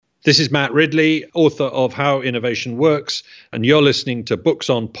This is Matt Ridley, author of How Innovation Works, and you're listening to Books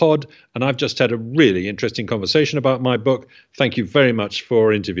on Pod, and I've just had a really interesting conversation about my book. Thank you very much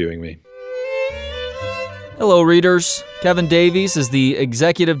for interviewing me. Hello, readers. Kevin Davies is the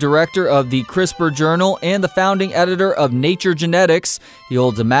executive director of the CRISPR Journal and the founding editor of Nature Genetics. He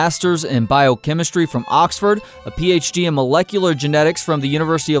holds a master's in biochemistry from Oxford, a PhD in molecular genetics from the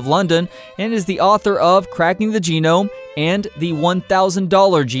University of London, and is the author of Cracking the Genome and the $1,000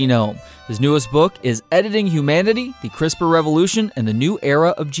 Genome. His newest book is Editing Humanity, the CRISPR Revolution, and the New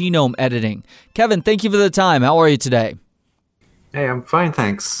Era of Genome Editing. Kevin, thank you for the time. How are you today? Hey, I'm fine,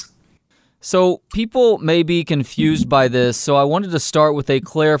 thanks. So people may be confused by this, so I wanted to start with a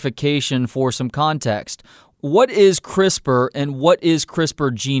clarification for some context. What is CRISPR and what is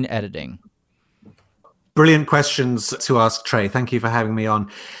CRISPR gene editing? Brilliant questions to ask, Trey. Thank you for having me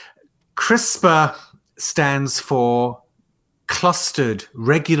on. CRISPR stands for clustered,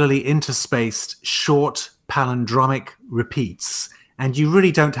 regularly interspaced, short palindromic repeats. And you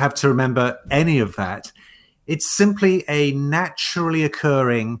really don't have to remember any of that. It's simply a naturally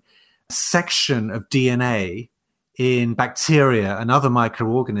occurring section of DNA in bacteria and other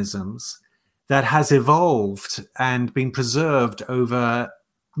microorganisms that has evolved and been preserved over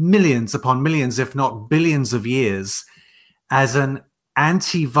millions upon millions, if not billions of years, as an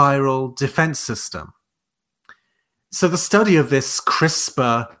antiviral defense system. So the study of this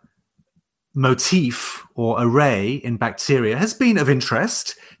CRISPR motif or array in bacteria has been of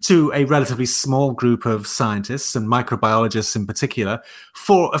interest to a relatively small group of scientists and microbiologists in particular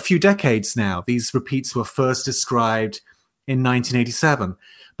for a few decades now. These repeats were first described in 1987.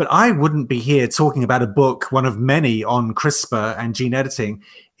 But I wouldn't be here talking about a book, one of many, on CRISPR and gene editing,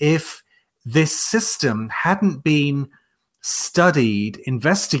 if this system hadn't been studied,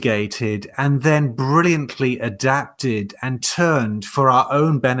 investigated, and then brilliantly adapted and turned for our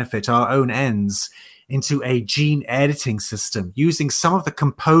own benefit, our own ends, into a gene editing system using some of the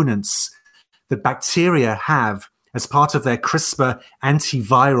components that bacteria have as part of their CRISPR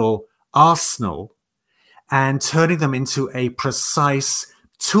antiviral arsenal and turning them into a precise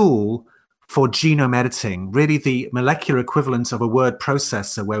tool for genome editing, really the molecular equivalent of a word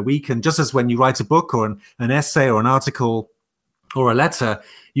processor, where we can, just as when you write a book or an essay or an article or a letter,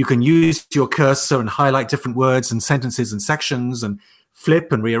 you can use your cursor and highlight different words and sentences and sections and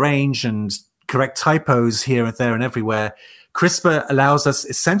flip and rearrange and correct typos here and there and everywhere. CRISPR allows us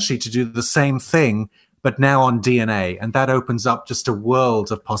essentially to do the same thing, but now on DNA, and that opens up just a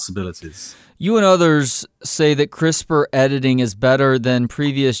world of possibilities. You and others say that CRISPR editing is better than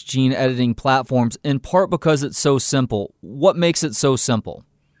previous gene editing platforms, in part because it's so simple. What makes it so simple?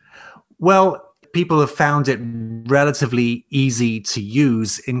 Well, people have found it relatively easy to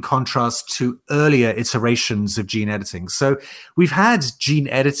use in contrast to earlier iterations of gene editing. So we've had gene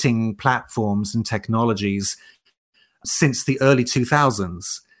editing platforms and technologies since the early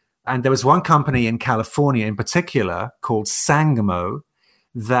 2000s. And there was one company in California in particular called Sangamo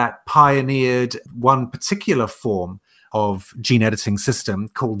that pioneered one particular form of gene editing system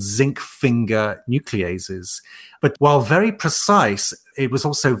called zinc finger nucleases. But while very precise, it was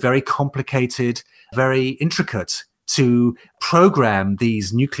also very complicated, very intricate to program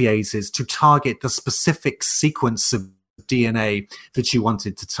these nucleases to target the specific sequence of DNA that you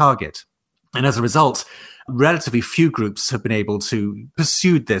wanted to target. And as a result, relatively few groups have been able to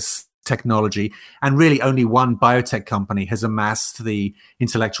pursue this technology, and really only one biotech company has amassed the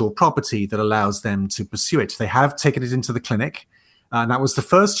intellectual property that allows them to pursue it. They have taken it into the clinic, and that was the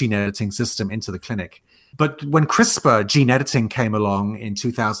first gene editing system into the clinic. But when CRISPR gene editing came along in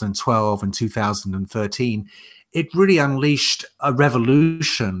 2012 and 2013, it really unleashed a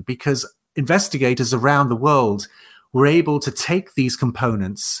revolution because investigators around the world were able to take these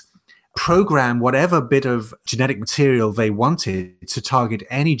components, program whatever bit of genetic material they wanted to target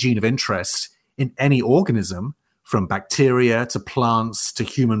any gene of interest in any organism, from bacteria to plants to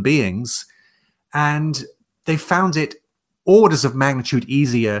human beings. And they found it orders of magnitude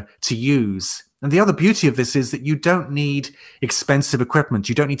easier to use. And the other beauty of this is that you don't need expensive equipment.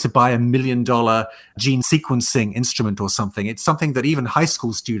 You don't need to buy $1 million gene sequencing instrument or something. It's something that even high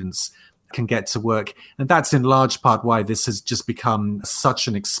school students can get to work. And that's in large part why this has just become such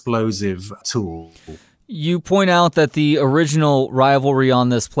an explosive tool. You point out that the original rivalry on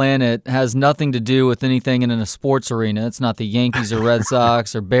this planet has nothing to do with anything in a sports arena. It's not the Yankees or Red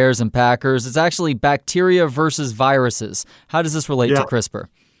Sox or Bears and Packers. It's actually bacteria versus viruses. How does this relate to CRISPR?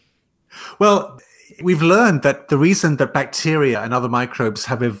 Well, we've learned that the reason that bacteria and other microbes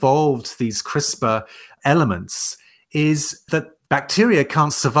have evolved these CRISPR elements is that bacteria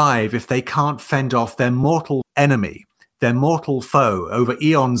can't survive if they can't fend off their mortal enemy, their mortal foe over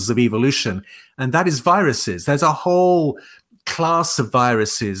eons of evolution, and that is viruses. There's a whole class of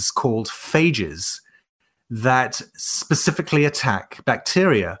viruses called phages that specifically attack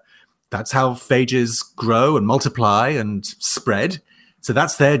bacteria. That's how phages grow and multiply and spread. So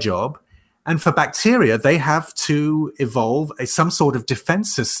that's their job. And for bacteria, they have to evolve some sort of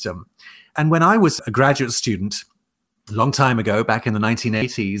defense system. And when I was a graduate student, a long time ago, back in the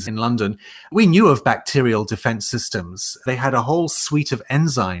 1980s in London, we knew of bacterial defense systems. They had a whole suite of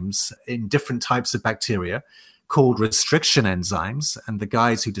enzymes in different types of bacteria called restriction enzymes. And the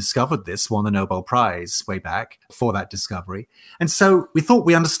guys who discovered this won the Nobel Prize way back for that discovery. And so we thought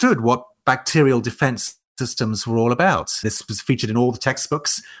we understood what bacterial defense systems were all about. This was featured in all the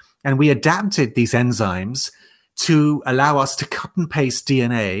textbooks. And we adapted these enzymes to allow us to cut and paste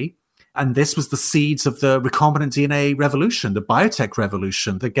DNA. And this was the seeds of the recombinant DNA revolution, the biotech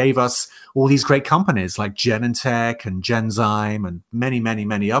revolution that gave us all these great companies like Genentech and Genzyme and many, many,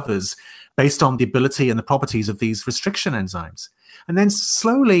 many others based on the ability and the properties of these restriction enzymes. And then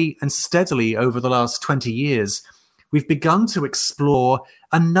slowly and steadily over the last 20 years, we've begun to explore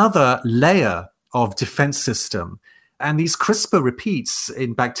another layer of defense system. And these CRISPR repeats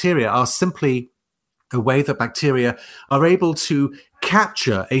in bacteria are simply a way that bacteria are able to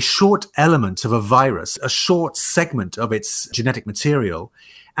capture a short element of a virus, a short segment of its genetic material,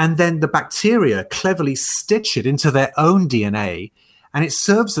 and then the bacteria cleverly stitch it into their own DNA, and it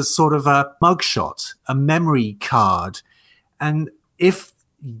serves as sort of a mugshot, a memory card. And if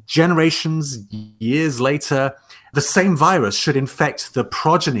generations, years later, the same virus should infect the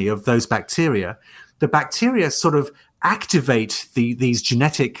progeny of those bacteria, the bacteria sort of activate these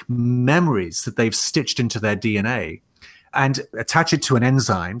genetic memories that they've stitched into their DNA and attach it to an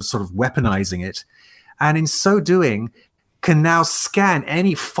enzyme, sort of weaponizing it. And in so doing, can now scan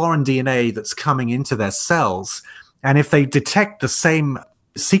any foreign DNA that's coming into their cells. And if they detect the same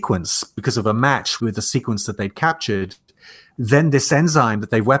sequence because of a match with the sequence that they've captured, then this enzyme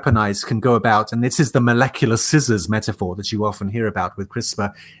that they've weaponized can go about, and this is the molecular scissors metaphor that you often hear about with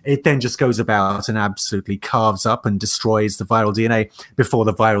CRISPR. It then just goes about and absolutely carves up and destroys the viral DNA before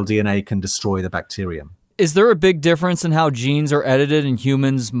the viral DNA can destroy the bacterium. Is there a big difference in how genes are edited in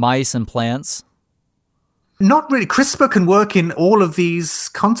humans, mice, and plants? Not really. CRISPR can work in all of these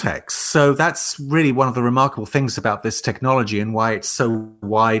contexts. So that's really one of the remarkable things about this technology and why it's so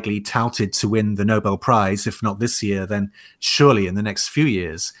widely touted to win the Nobel Prize, if not this year, then surely in the next few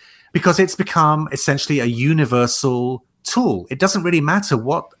years, because it's become essentially a universal tool. It doesn't really matter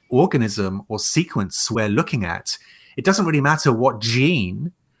what organism or sequence we're looking at. It doesn't really matter what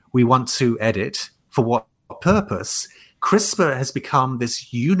gene we want to edit for what purpose. CRISPR has become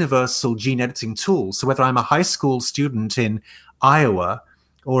this universal gene editing tool. So whether I'm a high school student in Iowa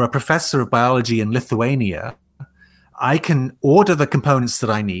or a professor of biology in Lithuania, I can order the components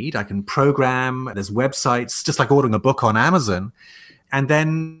that I need. I can program. There's websites, just like ordering a book on Amazon. And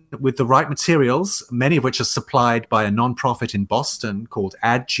then with the right materials, many of which are supplied by a nonprofit in Boston called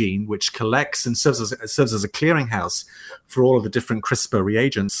AdGene, which collects and serves as a clearinghouse for all of the different CRISPR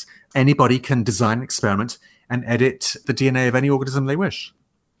reagents, anybody can design an experiment and edit the DNA of any organism they wish.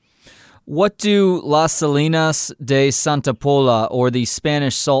 What do Las Salinas de Santa Pola or the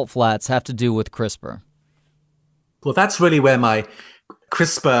Spanish salt flats have to do with CRISPR? Well, that's really where my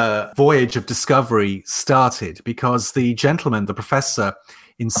CRISPR voyage of discovery started, because the gentleman, the professor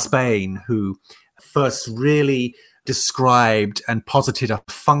in Spain who first really described and posited a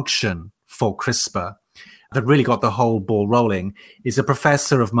function for CRISPR that really got the whole ball rolling, is a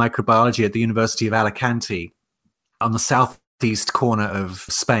professor of microbiology at the University of Alicante on the southeast corner of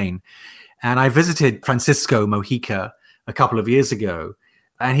Spain. And I visited Francisco Mojica a couple of years ago,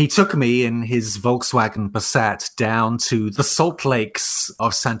 and he took me in his Volkswagen Passat down to the salt lakes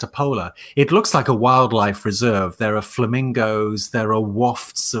of Santa Pola. It looks like a wildlife reserve. There are flamingos, there are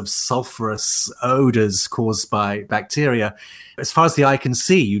wafts of sulfurous odors caused by bacteria. As far as the eye can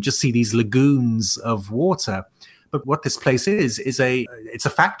see, you just see these lagoons of water. But what this place is it's a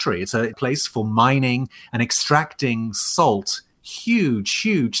factory. It's a place for mining and extracting salt,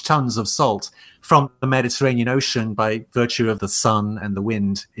 huge tons of salt from the Mediterranean Ocean by virtue of the sun and the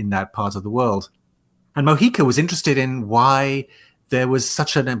wind in that part of the world. And Mojica was interested in why there was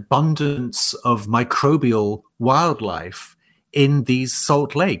such an abundance of microbial wildlife in these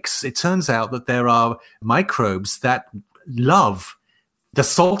salt lakes. It turns out that there are microbes that love the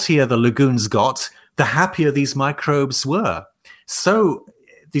saltier the lagoons got, the happier these microbes were. So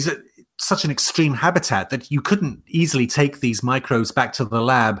these are such an extreme habitat that you couldn't easily take these microbes back to the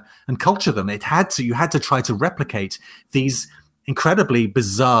lab and culture them. You had to try to replicate these incredibly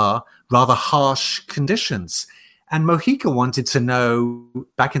bizarre, rather harsh conditions. And Mojica wanted to know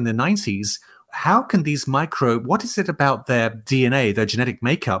back in the 90s, how can these what is it about their DNA, their genetic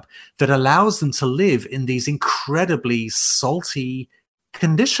makeup, that allows them to live in these incredibly salty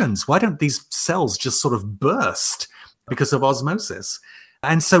conditions? Why don't these cells just sort of burst because of osmosis?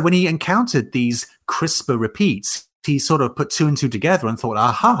 And so when he encountered these CRISPR repeats, he sort of put two and two together and thought,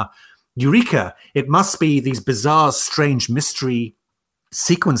 aha, eureka, it must be these bizarre, strange mystery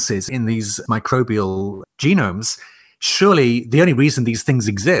sequences in these microbial genomes. Surely the only reason these things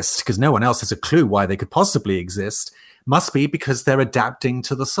exist, because no one else has a clue why they could possibly exist, must be because they're adapting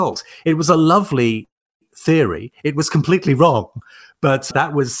to the salt. It was a lovely theory. It was completely wrong, but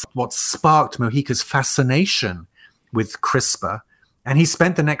that was what sparked Mojica's fascination with CRISPR. And he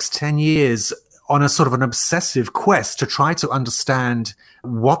spent the next 10 years on a sort of an obsessive quest to try to understand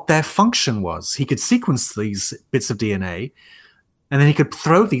what their function was. He could sequence these bits of DNA, and then he could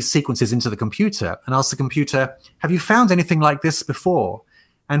throw these sequences into the computer and ask the computer, have you found anything like this before?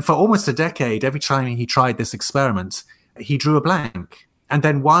 And for almost a decade, every time he tried this experiment, he drew a blank. And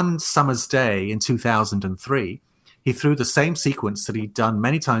then one summer's day in 2003, he threw the same sequence that he'd done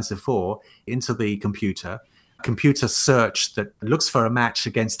many times before into the computer search that looks for a match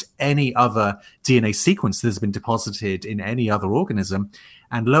against any other DNA sequence that has been deposited in any other organism.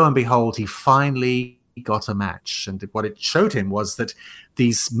 And lo and behold, he finally got a match. And what it showed him was that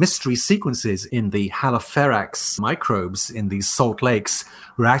these mystery sequences in the Halopherax microbes in these salt lakes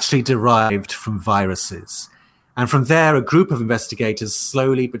were actually derived from viruses. And from there, a group of investigators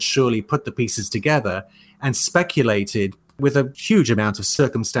slowly but surely put the pieces together and speculated with a huge amount of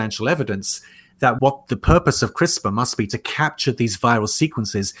circumstantial evidence that what the purpose of CRISPR must be to capture these viral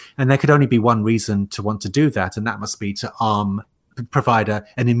sequences. And there could only be one reason to want to do that, and that must be to provide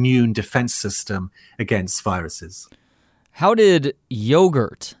an immune defense system against viruses. How did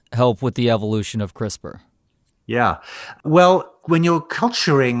yogurt help with the evolution of CRISPR? Yeah. Well, when you're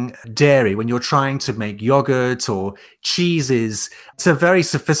culturing dairy, when you're trying to make yogurt or cheeses, it's a very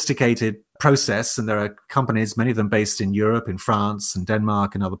sophisticated process. And there are companies, many of them based in Europe, in France and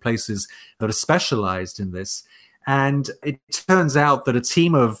Denmark and other places, that are specialized in this. And it turns out that a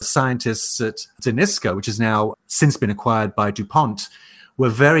team of scientists at Danisco, which has now since been acquired by DuPont, were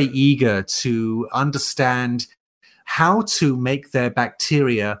very eager to understand how to make their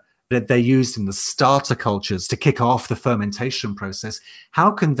bacteria that they used in the starter cultures to kick off the fermentation process.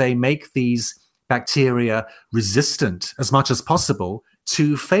 How can they make these bacteria resistant as much as possible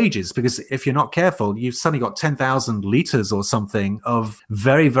to phages? Because if you're not careful, you've suddenly got 10,000 liters or something of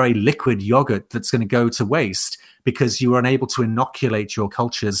very, very liquid yogurt that's going to go to waste because you were unable to inoculate your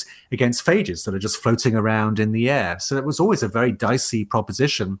cultures against phages that are just floating around in the air. So it was always a very dicey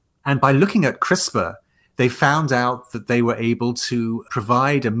proposition. And by looking at CRISPR, they found out that they were able to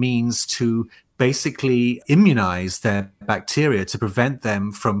provide a means to basically immunize their bacteria to prevent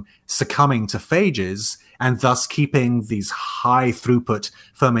them from succumbing to phages and thus keeping these high throughput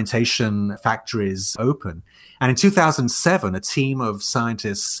fermentation factories open. And in 2007, a team of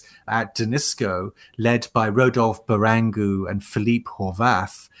scientists at Danisco, led by Rodolphe Barangu and Philippe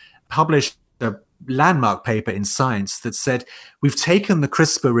Horvath, published a landmark paper in Science that said, we've taken the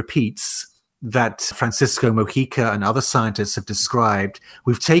CRISPR repeats that Francisco Mojica and other scientists have described.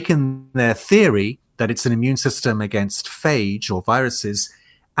 We've taken their theory that it's an immune system against phage or viruses,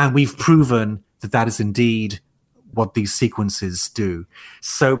 and we've proven that that is indeed what these sequences do.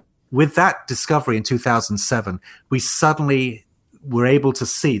 So with that discovery in 2007, we suddenly were able to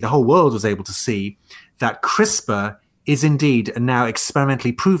see, the whole world was able to see, that CRISPR is indeed now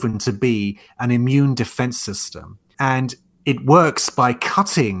experimentally proven to be an immune defense system. And it works by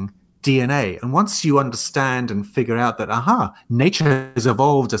cutting DNA. And once you understand and figure out that, nature has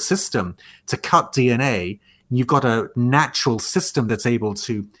evolved a system to cut DNA, you've got a natural system that's able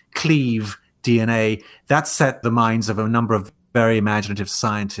to cleave DNA, that set the minds of a number of very imaginative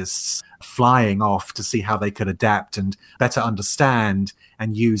scientists flying off to see how they could adapt and better understand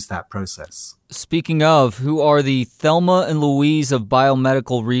and use that process. Speaking of, who are the Thelma and Louise of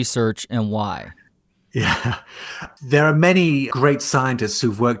biomedical research and why? Yeah, there are many great scientists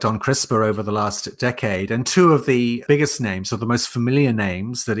who've worked on CRISPR over the last decade, and two of the biggest names, or the most familiar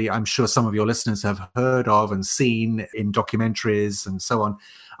names that I'm sure some of your listeners have heard of and seen in documentaries and so on,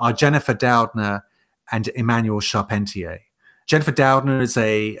 are Jennifer Doudna and Emmanuel Charpentier. Jennifer Doudna is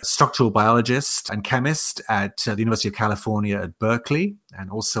a structural biologist and chemist at the University of California at Berkeley, and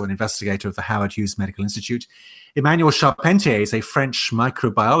also an investigator of the Howard Hughes Medical Institute. Emmanuel Charpentier is a French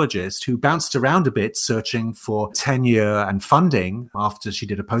microbiologist who bounced around a bit searching for tenure and funding after she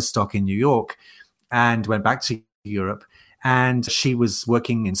did a postdoc in New York and went back to Europe. And she was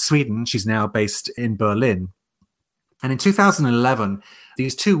working in Sweden. She's now based in Berlin. And in 2011,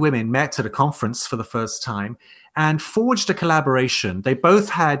 these two women met at a conference for the first time and forged a collaboration. They both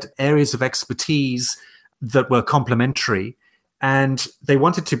had areas of expertise that were complementary, and they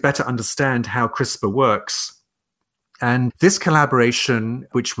wanted to better understand how CRISPR works. And this collaboration,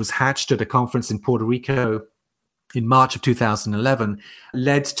 which was hatched at a conference in Puerto Rico in March of 2011,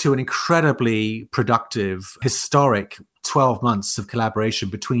 led to an incredibly productive, historic 12 months of collaboration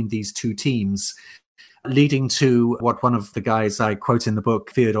between these two teams, leading to what one of the guys I quote in the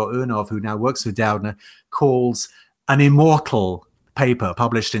book, Theodor Urnov, who now works with Doudna, calls an immortal paper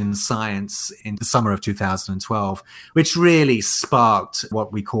published in Science in the summer of 2012, which really sparked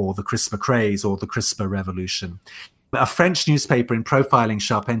what we call the CRISPR craze or the CRISPR revolution. A French newspaper in profiling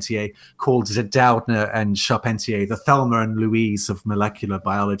Charpentier called Doudna and Charpentier the Thelma and Louise of molecular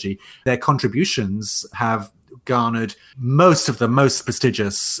biology. Their contributions have garnered most of the most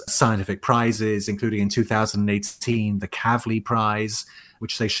prestigious scientific prizes, including in 2018, the Kavli Prize,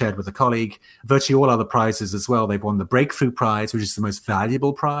 which they shared with a colleague. Virtually all other prizes as well. They've won the Breakthrough Prize, which is the most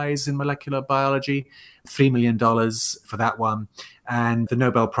valuable prize in molecular biology, $3 million for that one. And the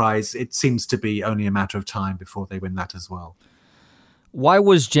Nobel Prize, it seems to be only a matter of time before they win that as well. Why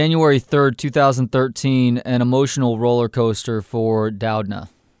was January 3rd, 2013 an emotional roller coaster for Doudna?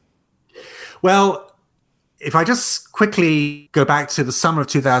 Well, if I just quickly go back to the summer of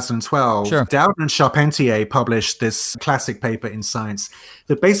 2012, sure. Doudna and Charpentier published this classic paper in Science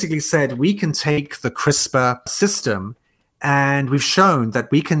that basically said we can take the CRISPR system and we've shown that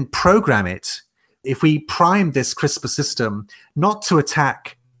we can program it if we prime this CRISPR system not to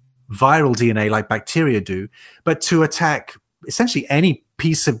attack viral DNA like bacteria do, but to attack essentially any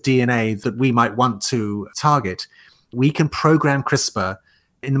piece of DNA that we might want to target. We can program CRISPR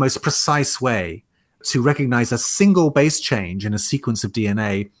in the most precise way to recognize a single base change in a sequence of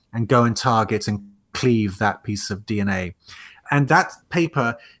DNA and go and target and cleave that piece of DNA. And that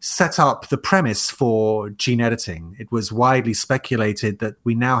paper set up the premise for gene editing. It was widely speculated that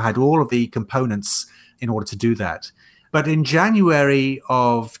we now had all of the components in order to do that. But in January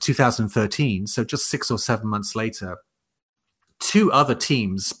of 2013, so just 6 or 7 months later, two other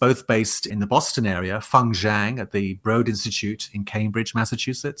teams, both based in the Boston area, Feng Zhang at the Broad Institute in Cambridge,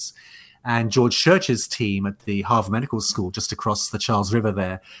 Massachusetts, and George Church's team at the Harvard Medical School, just across the Charles River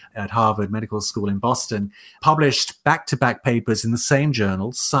there at Harvard Medical School in Boston, published back-to-back papers in the same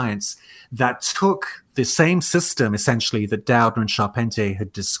journal, Science, that took the same system, essentially, that Doudna and Charpentier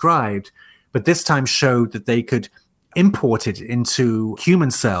had described, but this time showed that they could import it into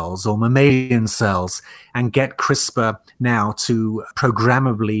human cells or mammalian cells and get CRISPR now to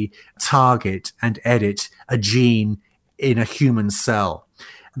programmably target and edit a gene in a human cell.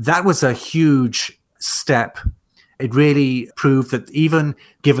 That was a huge step. It really proved that even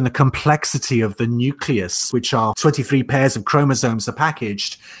given the complexity of the nucleus, which are 23 pairs of chromosomes are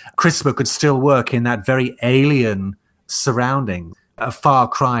packaged, CRISPR could still work in that very alien surrounding, a far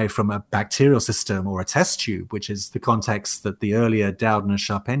cry from a bacterial system or a test tube, which is the context that the earlier Doudna and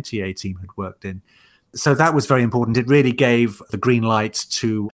Charpentier team had worked in. So that was very important. It really gave the green light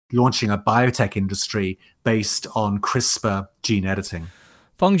to launching a biotech industry based on CRISPR gene editing.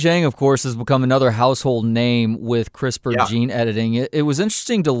 Feng Zhang, of course, has become another household name with CRISPR gene editing. It was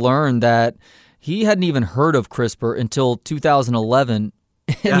interesting to learn that he hadn't even heard of CRISPR until 2011.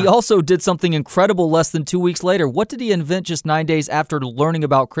 And he also did something incredible less than 2 weeks later. What did he invent just 9 days after learning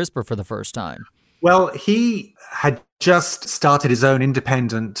about CRISPR for the first time? Well, he had just started his own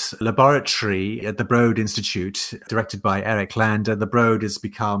independent laboratory at the Broad Institute, directed by Eric Lander. The Broad has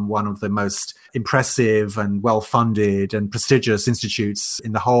become one of the most impressive and well-funded and prestigious institutes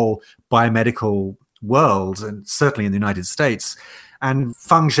in the whole biomedical world, and certainly in the United States. And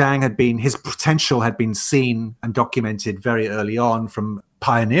Feng Zhang his potential had been seen and documented very early on from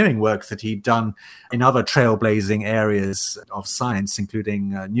pioneering work that he'd done in other trailblazing areas of science,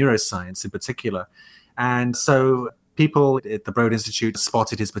 including neuroscience in particular. And so people at the Broad Institute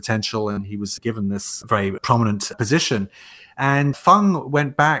spotted his potential, and he was given this very prominent position. And Feng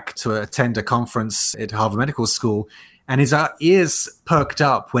went back to attend a conference at Harvard Medical School, and his ears perked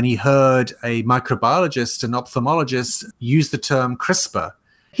up when he heard a microbiologist and ophthalmologist use the term CRISPR.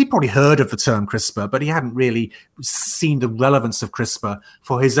 He'd probably heard of the term CRISPR, but he hadn't really seen the relevance of CRISPR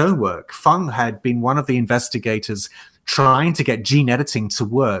for his own work. Feng had been one of the investigators trying to get gene editing to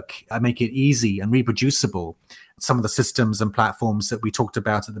work and make it easy and reproducible. Some of the systems and platforms that we talked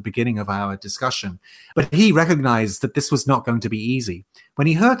about at the beginning of our discussion. But he recognized that this was not going to be easy. When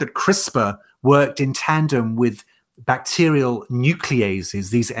he heard that CRISPR worked in tandem with bacterial nucleases,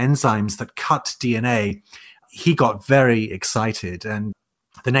 these enzymes that cut DNA, he got very excited. And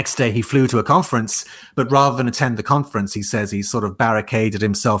The next day he flew to a conference, but rather than attend the conference, he says he sort of barricaded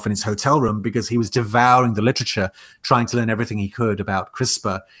himself in his hotel room because he was devouring the literature, trying to learn everything he could about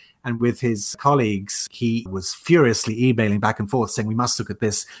CRISPR. And with his colleagues, he was furiously emailing back and forth saying, we must look at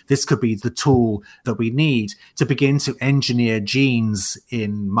this. This could be the tool that we need to begin to engineer genes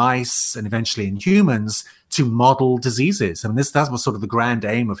in mice and eventually in humans to model diseases. I mean, that was sort of the grand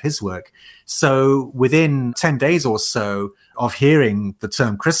aim of his work. So within 10 days or so of hearing the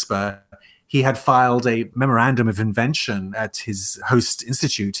term CRISPR, he had filed a memorandum of invention at his host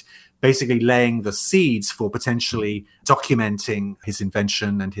institute, basically laying the seeds for potentially documenting his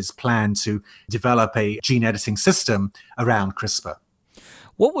invention and his plan to develop a gene editing system around CRISPR.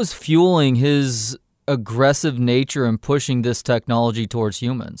 What was fueling his aggressive nature in pushing this technology towards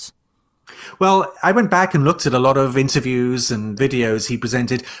humans? Well, I went back and looked at a lot of interviews and videos he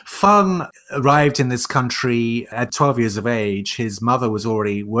presented. Feng arrived in this country at 12 years of age. His mother was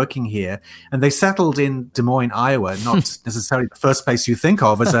already working here, and they settled in Des Moines, Iowa, not necessarily the first place you think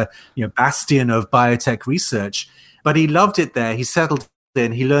of as a bastion of biotech research. But he loved it there. He settled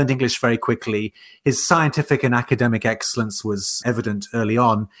in. He learned English very quickly. His scientific and academic excellence was evident early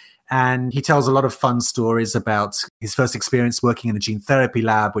on. And he tells a lot of fun stories about his first experience working in a gene therapy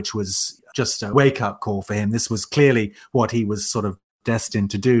lab, which was just a wake-up call for him. This was clearly what he was sort of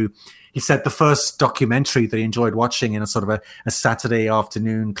destined to do. He said the first documentary that he enjoyed watching in a sort of a Saturday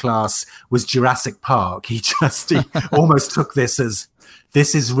afternoon class was Jurassic Park. He almost took this as,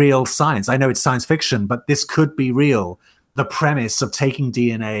 this is real science. I know it's science fiction, but this could be real. The premise of taking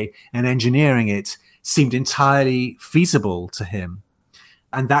DNA and engineering it seemed entirely feasible to him.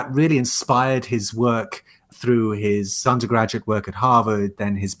 And that really inspired his work through his undergraduate work at Harvard,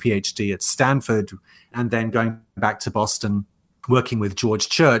 then his PhD at Stanford, and then going back to Boston, working with George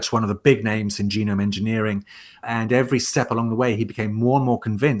Church, one of the big names in genome engineering. And every step along the way, he became more and more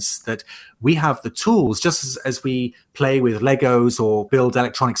convinced that we have the tools, just as we play with Legos or build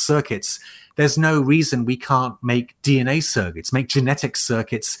electronic circuits. There's no reason we can't make DNA circuits, make genetic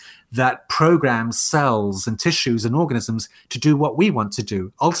circuits that program cells and tissues and organisms to do what we want to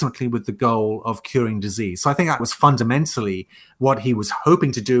do, ultimately with the goal of curing disease. So I think that was fundamentally what he was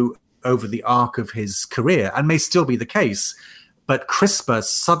hoping to do over the arc of his career, and may still be the case. But CRISPR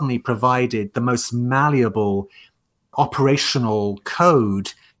suddenly provided the most malleable operational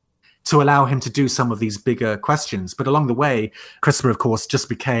code to allow him to do some of these bigger questions. But along the way, CRISPR, of course, just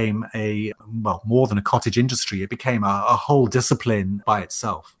became more than a cottage industry. It became a whole discipline by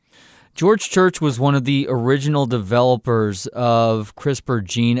itself. George Church was one of the original developers of CRISPR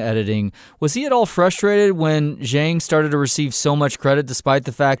gene editing. Was he at all frustrated when Zhang started to receive so much credit despite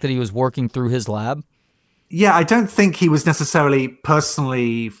the fact that he was working through his lab? Yeah, I don't think he was necessarily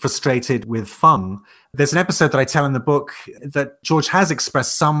personally frustrated with Feng. There's an episode that I tell in the book that George has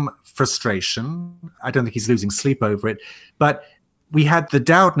expressed some frustration. I don't think he's losing sleep over it. But we had the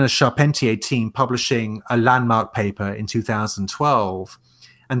Doudna-Charpentier team publishing a landmark paper in 2012.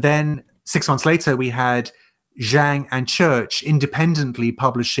 And then 6 months later, we had Zhang and Church independently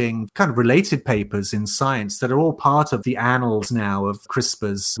publishing kind of related papers in Science that are all part of the annals now of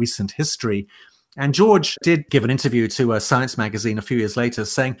CRISPR's recent history. And George did give an interview to a Science magazine a few years later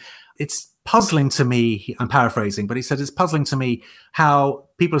saying, it's puzzling to me, I'm paraphrasing, but he said, it's puzzling to me how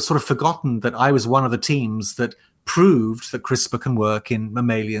people have sort of forgotten that I was one of the teams that proved that CRISPR can work in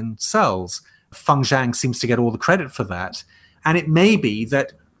mammalian cells. Feng Zhang seems to get all the credit for that. And it may be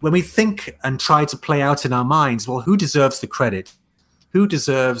that when we think and try to play out in our minds, well, who deserves the credit? Who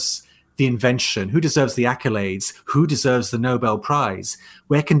deserves the invention? Who deserves the accolades? Who deserves the Nobel Prize?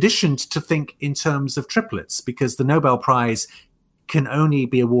 We're conditioned to think in terms of triplets because the Nobel Prize can only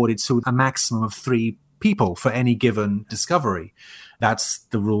be awarded to a maximum of 3 people for any given discovery. That's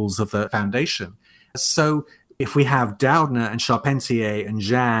the rules of the foundation. So if we have Doudna and Charpentier and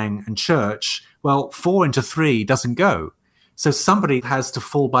Zhang and Church, well, 4 into 3 doesn't go. So somebody has to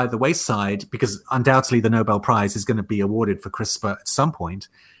fall by the wayside because undoubtedly the Nobel Prize is going to be awarded for CRISPR at some point.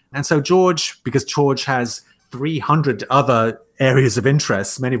 And so George, because George has 300 other areas of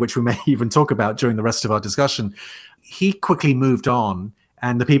interest, many of which we may even talk about during the rest of our discussion, he quickly moved on.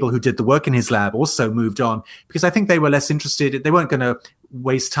 And the people who did the work in his lab also moved on because I think they were less interested. They weren't going to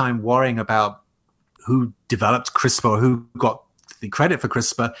waste time worrying about who developed CRISPR or who got the credit for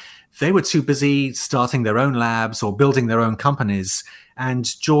CRISPR. They were too busy starting their own labs or building their own companies.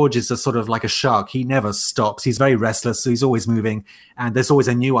 And George is a sort of like a shark. He never stops. He's very restless. So he's always moving. And there's always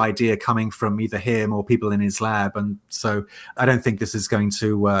a new idea coming from either him or people in his lab. And so I don't think this is going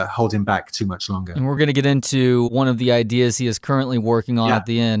to hold him back too much longer. And we're going to get into one of the ideas he is currently working on at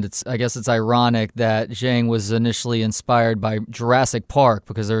the end. I guess it's ironic that Zhang was initially inspired by Jurassic Park,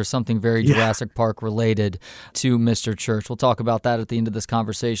 because there is something very Jurassic Park related to Mr. Church. We'll talk about that at the end of this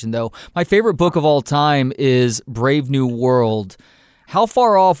conversation, though. My favorite book of all time is Brave New World. How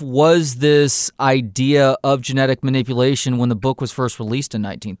far off was this idea of genetic manipulation when the book was first released in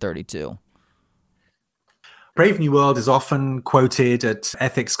 1932? Brave New World is often quoted at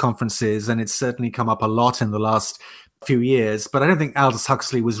ethics conferences, and it's certainly come up a lot in the last few years. But I don't think Aldous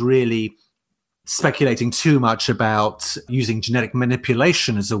Huxley was really speculating too much about using genetic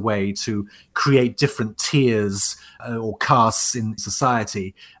manipulation as a way to create different tiers or castes in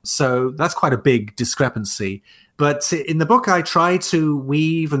society. So that's quite a big discrepancy. But in the book, I try to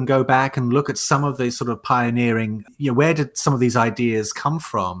weave and go back and look at some of the sort of pioneering, where did some of these ideas come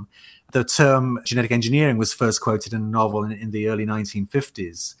from? The term genetic engineering was first quoted in a novel in the early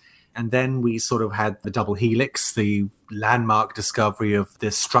 1950s. And then we sort of had the double helix, the landmark discovery of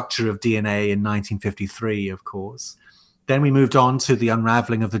the structure of DNA in 1953, of course. Then we moved on to the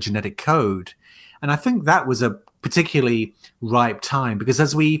unraveling of the genetic code. And I think that was a particularly ripe time, because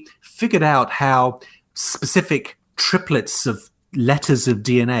as we figured out how specific triplets of letters of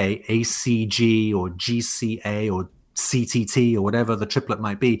DNA, ACG or GCA or CTT or whatever the triplet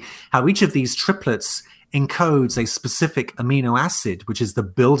might be, how each of these triplets encodes a specific amino acid, which is the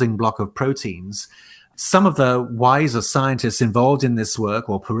building block of proteins. Some of the wiser scientists involved in this work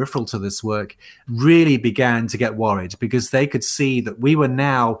or peripheral to this work really began to get worried, because they could see that we were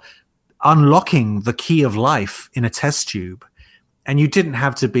now unlocking the key of life in a test tube. And you didn't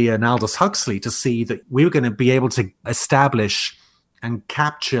have to be an Aldous Huxley to see that we were going to be able to establish and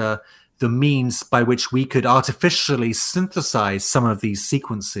capture the means by which we could artificially synthesize some of these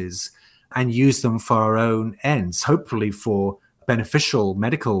sequences and use them for our own ends, hopefully for beneficial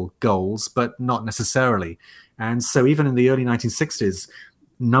medical goals, but not necessarily. And so even in the early 1960s,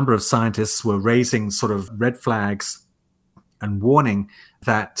 a number of scientists were raising sort of red flags and warning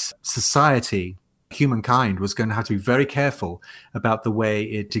that society, humankind, was going to have to be very careful about the way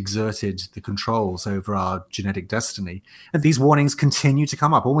it exerted the controls over our genetic destiny. And these warnings continue to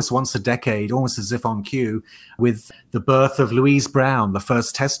come up almost once a decade, almost as if on cue, with the birth of Louise Brown, the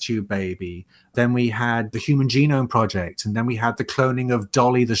first test tube baby. Then we had the Human Genome Project, and then we had the cloning of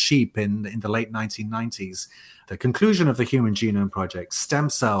Dolly the sheep in the late 1990s. The conclusion of the Human Genome Project, stem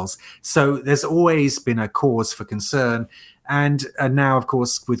cells. So there's always been a cause for concern. And now, of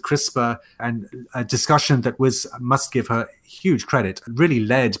course, with CRISPR, and a discussion that must give her huge credit, really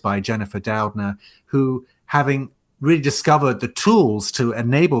led by Jennifer Doudna, who, having really discovered the tools to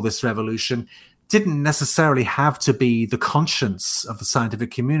enable this revolution, didn't necessarily have to be the conscience of the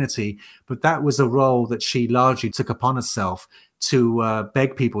scientific community, but that was a role that she largely took upon herself to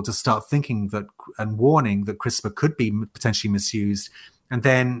beg people to start thinking that and warning that CRISPR could be potentially misused. And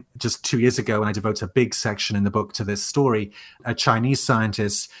then just 2 years ago, and I devote a big section in the book to this story, a Chinese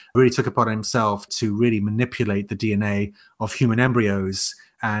scientist really took upon himself to really manipulate the DNA of human embryos.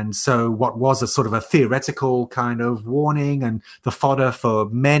 And so what was a sort of a theoretical kind of warning and the fodder for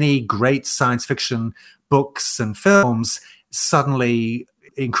many great science fiction books and films, suddenly,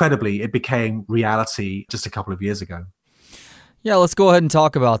 incredibly, it became reality just a couple of years ago. Yeah, let's go ahead and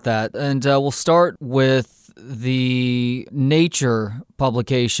talk about that. And we'll start with the Nature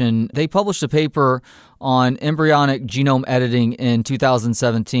publication. They published a paper on embryonic genome editing in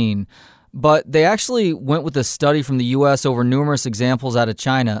 2017, but they actually went with a study from the U.S. over numerous examples out of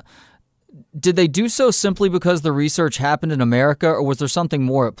China. Did they do so simply because the research happened in America, or was there something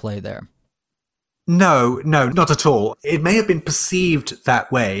more at play there? No, not at all. It may have been perceived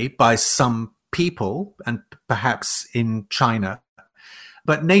that way by some people, and perhaps in China.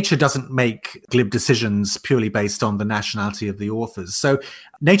 But Nature doesn't make glib decisions purely based on the nationality of the authors. So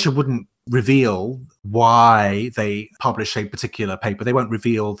Nature wouldn't reveal why they publish a particular paper. They won't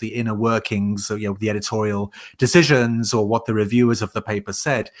reveal the inner workings, or, the editorial decisions or what the reviewers of the paper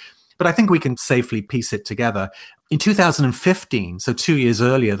said. But I think we can safely piece it together. In 2015, so 2 years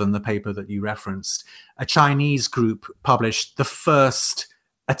earlier than the paper that you referenced, a Chinese group published the first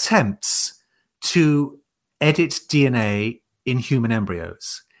attempts to edit DNA in human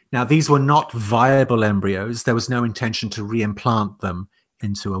embryos. Now, these were not viable embryos. There was no intention to reimplant them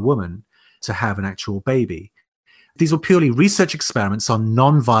into a woman to have an actual baby. These were purely research experiments on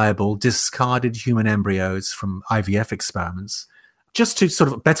non-viable, discarded human embryos from IVF experiments, just to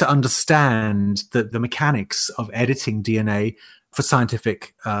sort of better understand the mechanics of editing DNA for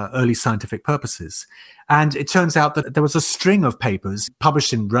early scientific purposes. And it turns out that there was a string of papers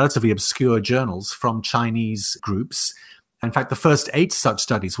published in relatively obscure journals from Chinese groups. In fact, the first 8 such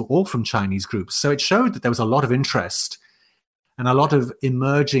studies were all from Chinese groups. So it showed that there was a lot of interest and a lot of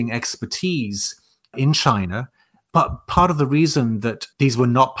emerging expertise in China. But part of the reason that these were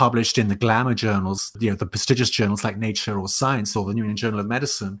not published in the glamour journals, the prestigious journals like Nature or Science or the New England Journal of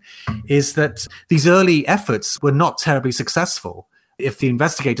Medicine, is that these early efforts were not terribly successful. If the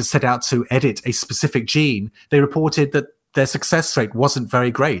investigators set out to edit a specific gene, they reported that their success rate wasn't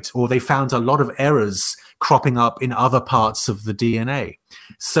very great, or they found a lot of errors cropping up in other parts of the DNA.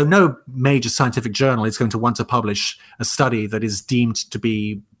 So no major scientific journal is going to want to publish a study that is deemed to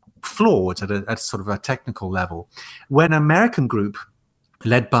be flawed at sort of a technical level. When an American group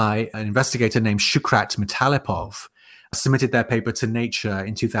led by an investigator named Shukrat Mitalipov submitted their paper to Nature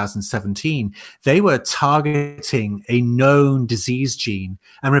in 2017, they were targeting a known disease gene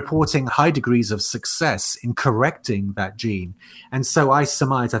and reporting high degrees of success in correcting that gene. And so I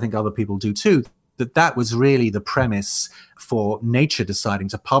surmise, I think other people do too, that was really the premise for Nature deciding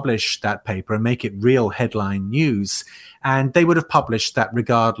to publish that paper and make it real headline news. And they would have published that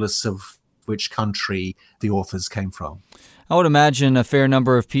regardless of which country the authors came from. I would imagine a fair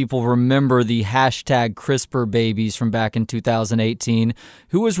number of people remember the hashtag CRISPR babies from back in 2018.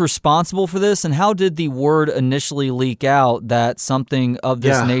 Who was responsible for this, and how did the word initially leak out that something of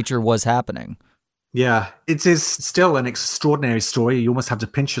this nature was happening? Yeah, it is still an extraordinary story. You almost have to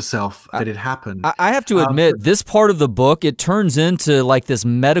pinch yourself that it happened. I have to admit, this part of the book, it turns into like this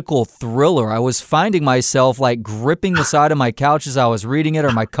medical thriller. I was finding myself like gripping the side of my couch as I was reading it,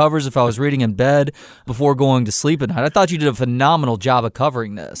 or my covers if I was reading in bed before going to sleep at night. I thought you did a phenomenal job of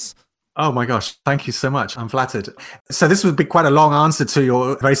covering this. Oh my gosh, thank you so much. I'm flattered. So this would be quite a long answer to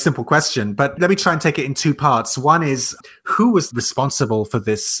your very simple question, but let me try and take it in 2 parts. One is, who was responsible for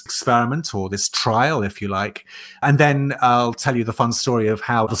this experiment or this trial, if you like? And then I'll tell you the fun story of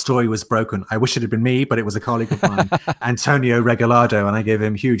how the story was broken. I wish it had been me, but it was a colleague of mine, Antonio Regalado, and I gave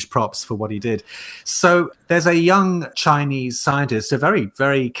him huge props for what he did. So there's a young Chinese scientist, a very,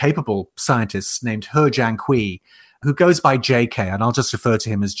 very capable scientist named He Jiankui, who goes by JK, and I'll just refer to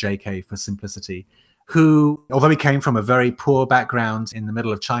him as JK for simplicity, who, although he came from a very poor background in the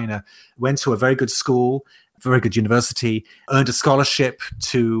middle of China, went to a very good school, very good university, earned a scholarship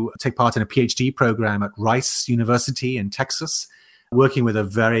to take part in a PhD program at Rice University in Texas, working with a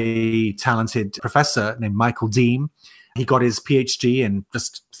very talented professor named Michael Deem. He got his PhD in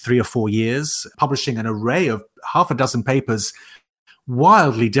just 3 or 4 years, publishing an array of half a dozen papers,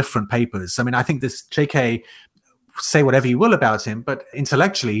 wildly different papers. I mean, I think this JK, say whatever you will about him, but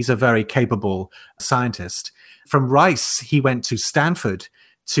intellectually, he's a very capable scientist. From Rice, he went to Stanford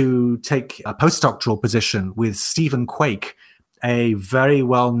to take a postdoctoral position with Stephen Quake, a very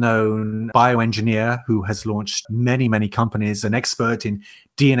well-known bioengineer who has launched many, many companies, an expert in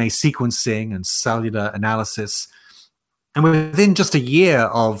DNA sequencing and cellular analysis. And within just a year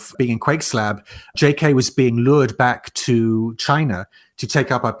of being in Quake's lab, JK was being lured back to China to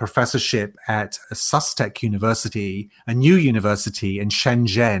take up a professorship at SUSTech University, a new university in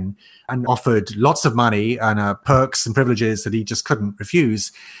Shenzhen, and offered lots of money and perks and privileges that he just couldn't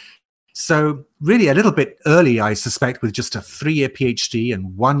refuse. So really a little bit early, I suspect, with just a 3-year PhD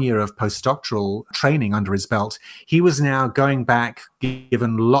and 1 year of postdoctoral training under his belt, he was now going back,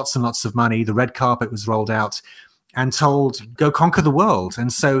 given lots and lots of money. The red carpet was rolled out and told, go conquer the world.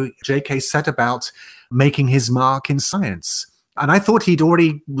 And so JK set about making his mark in science. And I thought he'd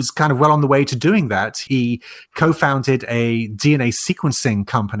already was kind of well on the way to doing that. He co-founded a DNA sequencing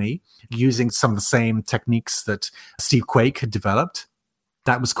company using some of the same techniques that Steve Quake had developed.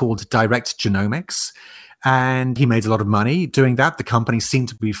 That was called Direct Genomics. And he made a lot of money doing that. The company seemed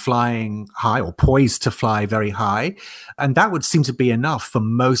to be flying high, or poised to fly very high. And that would seem to be enough for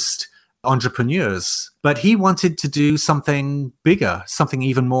most entrepreneurs. But he wanted to do something bigger, something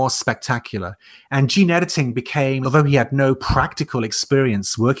even more spectacular. And gene editing became, although he had no practical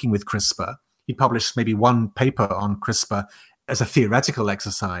experience working with CRISPR, he published maybe 1 paper on CRISPR as a theoretical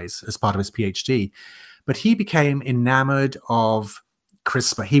exercise as part of his PhD. But he became enamored of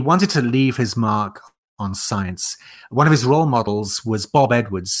CRISPR. He wanted to leave his mark on science. One of his role models was Bob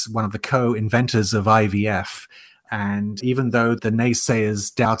Edwards, one of the co-inventors of IVF. And even though the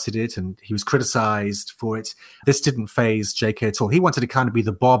naysayers doubted it and he was criticized for it, this didn't faze JK at all. He wanted to kind of be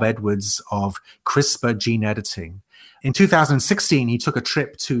the Bob Edwards of CRISPR gene editing. In 2016, he took a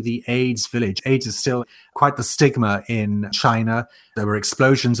trip to the AIDS village. AIDS is still quite the stigma in China. There were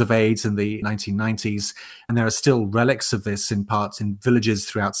explosions of AIDS in the 1990s, and there are still relics of this in parts in villages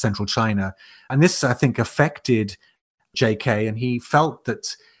throughout central China. And this, I think, affected JK, and he felt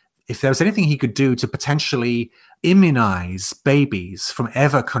that if there was anything he could do to potentially immunize babies from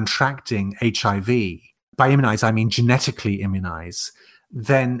ever contracting HIV, by immunize, I mean genetically immunize,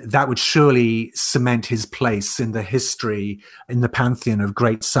 then that would surely cement his place in the history, in the pantheon of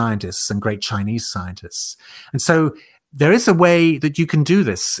great scientists and great Chinese scientists. And so there is a way that you can do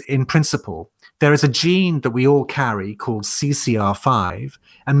this in principle. There is a gene that we all carry called CCR5,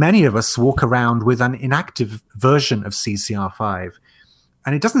 and many of us walk around with an inactive version of CCR5.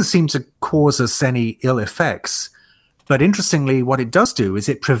 And it doesn't seem to cause us any ill effects. But interestingly, what it does do is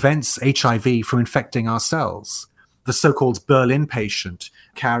it prevents HIV from infecting our cells. The so-called Berlin patient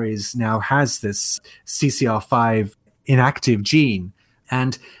has this CCR5 inactive gene.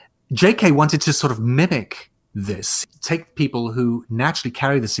 And JK wanted to sort of mimic this, take people who naturally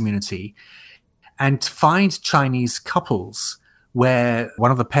carry this immunity and find Chinese couples where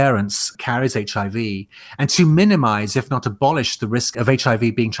one of the parents carries HIV, and to minimize, if not abolish, the risk of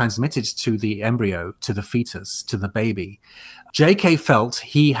HIV being transmitted to the embryo, to the fetus, to the baby. JK felt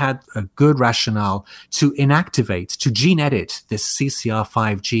he had a good rationale to inactivate, to gene edit this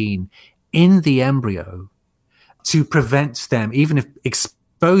CCR5 gene in the embryo to prevent them, even if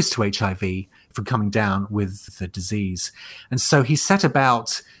exposed to HIV, from coming down with the disease. And so he set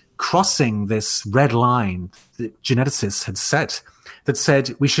about crossing this red line that geneticists had set that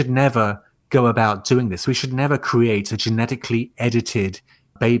said we should never go about doing this. We should never create a genetically edited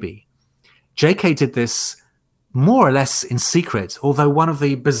baby. JK did this more or less in secret, although one of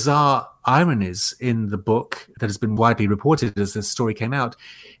the bizarre ironies in the book that has been widely reported as this story came out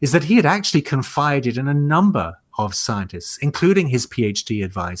is that he had actually confided in a number of scientists, including his PhD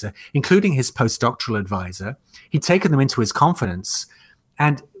advisor, including his postdoctoral advisor. He'd taken them into his confidence.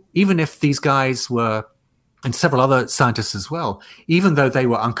 And even if these guys were, and several other scientists as well, even though they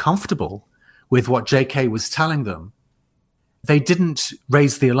were uncomfortable with what JK was telling them, they didn't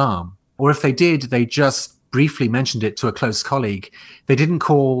raise the alarm. Or if they did, they just briefly mentioned it to a close colleague. They didn't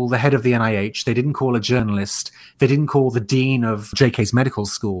call the head of the NIH. They didn't call a journalist. They didn't call the dean of JK's medical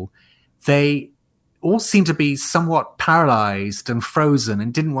school. They all seemed to be somewhat paralyzed and frozen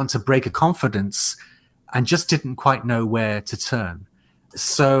and didn't want to break a confidence and just didn't quite know where to turn.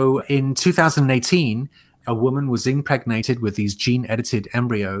 So in 2018, a woman was impregnated with these gene-edited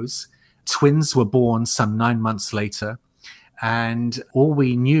embryos. Twins were born some 9 months later, and all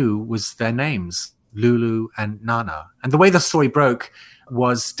we knew was their names, Lulu and Nana. And the way the story broke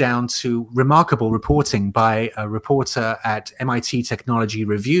was down to remarkable reporting by a reporter at MIT Technology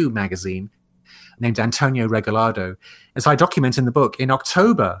Review magazine named Antonio Regalado. As I document in the book, in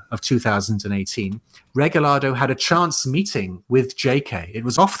October of 2018, Regalado had a chance meeting with JK. It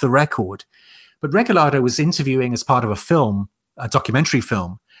was off the record, but Regalado was interviewing as part of a film, a documentary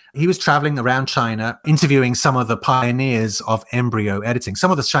film. He was traveling around China, interviewing some of the pioneers of embryo editing,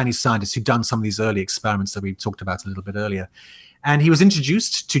 some of the Chinese scientists who'd done some of these early experiments that we talked about a little bit earlier. And he was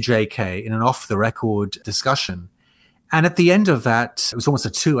introduced to JK in an off-the-record discussion. And at the end of that, it was almost a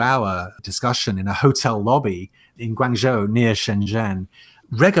 2-hour discussion in a hotel lobby in Guangzhou near Shenzhen.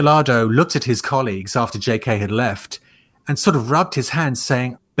 Regalado looked at his colleagues after JK had left and sort of rubbed his hands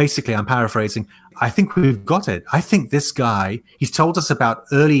saying, basically, I'm paraphrasing, I think we've got it. I think this guy, he's told us about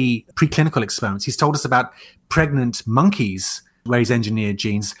early preclinical experiments. He's told us about pregnant monkeys where he's engineered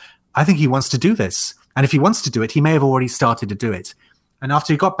genes. I think he wants to do this. And if he wants to do it, he may have already started to do it. And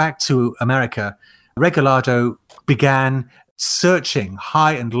after he got back to America, Regalado began searching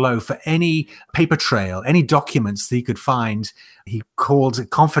high and low for any paper trail, any documents that he could find. He called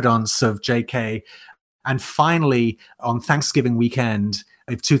confidants of JK. And finally, on Thanksgiving weekend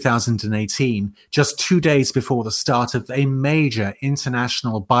of 2018, just 2 days before the start of a major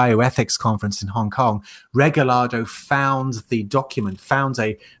international bioethics conference in Hong Kong, Regalado found the document, found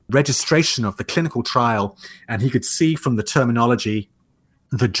a registration of the clinical trial, and he could see from the terminology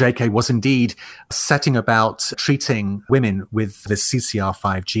that JK was indeed setting about treating women with the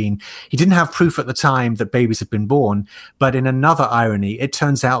CCR5 gene. He didn't have proof at the time that babies had been born, but in another irony, it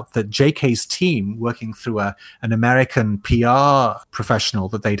turns out that JK's team, working through an American PR professional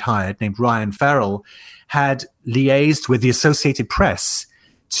that they'd hired named Ryan Farrell, had liaised with the Associated Press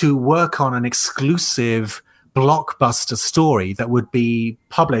to work on an exclusive blockbuster story that would be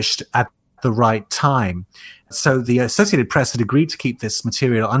published at the right time. So the Associated Press had agreed to keep this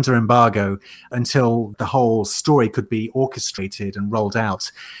material under embargo until the whole story could be orchestrated and rolled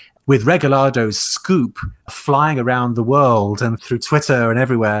out. With Regalado's scoop flying around the world and through Twitter and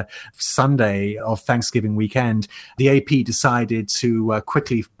everywhere, Sunday of Thanksgiving weekend, the AP decided to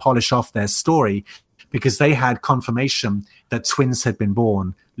quickly polish off their story. because they had confirmation that twins had been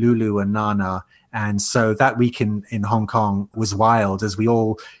born, Lulu and Nana. And so that week in Hong Kong was wild as we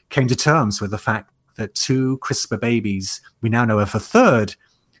all came to terms with the fact that 2 CRISPR babies, we now know of a third,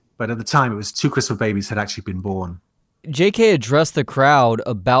 but at the time it was 2 CRISPR babies had actually been born. JK addressed the crowd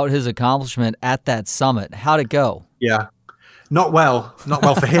about his accomplishment at that summit. How'd it go? Yeah. Not well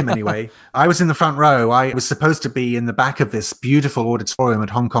for him anyway. I was in the front row. I was supposed to be in the back of this beautiful auditorium at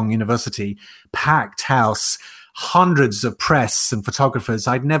Hong Kong University, packed house, hundreds of press and photographers.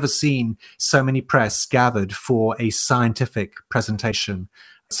 I'd never seen so many press gathered for a scientific presentation.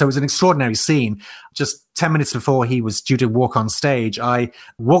 So it was an extraordinary scene. Just 10 minutes before he was due to walk on stage, I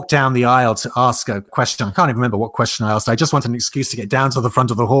walked down the aisle to ask a question. I can't even remember what question I asked. I just wanted an excuse to get down to the front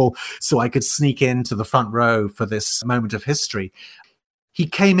of the hall so I could sneak into the front row for this moment of history. He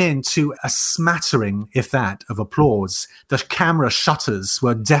came in to a smattering, if that, of applause. The camera shutters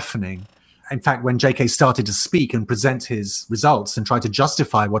were deafening. In fact, when JK started to speak and present his results and try to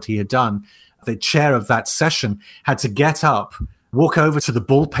justify what he had done, the chair of that session had to get up, walk over to the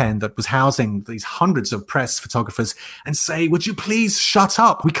bullpen that was housing these hundreds of press photographers and say, "Would you please shut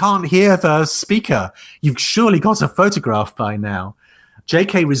up? We can't hear the speaker. You've surely got a photograph by now."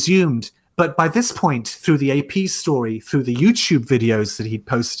 JK resumed, but by this point, through the AP story, through the YouTube videos that he'd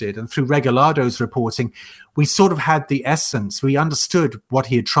posted, and through Regalado's reporting, we sort of had the essence. We understood what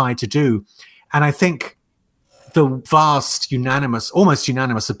he had tried to do. And I think the vast, almost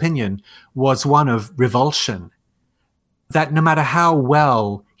unanimous opinion was one of revulsion. That no matter how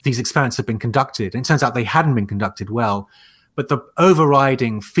well these experiments have been conducted, and it turns out they hadn't been conducted well, but the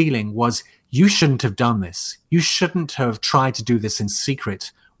overriding feeling was, you shouldn't have done this. You shouldn't have tried to do this in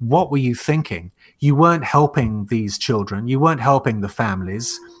secret. What were you thinking? You weren't helping these children. You weren't helping the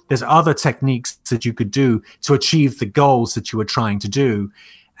families. There's other techniques that you could do to achieve the goals that you were trying to do.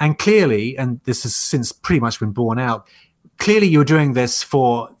 And clearly, and this has since pretty much been borne out, clearly you were doing this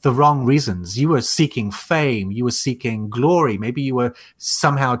for the wrong reasons. You were seeking fame. You were seeking glory. Maybe you were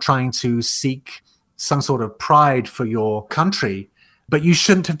somehow trying to seek some sort of pride for your country, but you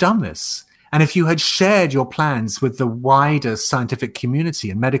shouldn't have done this. And if you had shared your plans with the wider scientific community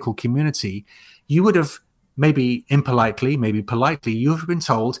and medical community, you would have, maybe impolitely, maybe politely, you would have been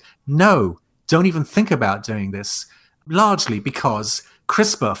told, no, don't even think about doing this, largely because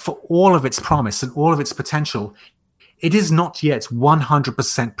CRISPR, for all of its promise and all of its potential, it is not yet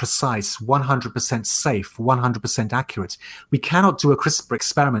 100% precise, 100% safe, 100% accurate. We cannot do a CRISPR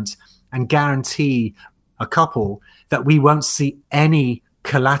experiment and guarantee a couple that we won't see any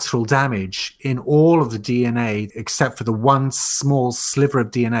collateral damage in all of the DNA except for the one small sliver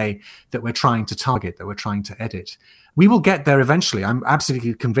of DNA that we're trying to target, that we're trying to edit. We will get there eventually. I'm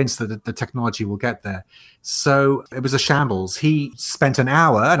absolutely convinced that the technology will get there. So it was a shambles. He spent an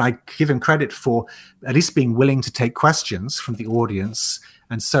hour, and I give him credit for at least being willing to take questions from the audience.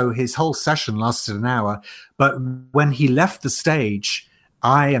 And so his whole session lasted an hour. But when he left the stage,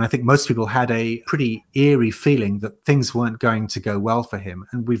 I think most people had a pretty eerie feeling that things weren't going to go well for him.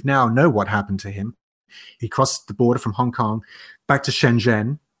 And we've now know what happened to him. He crossed the border from Hong Kong back to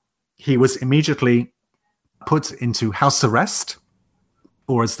Shenzhen. He was immediately put into house arrest,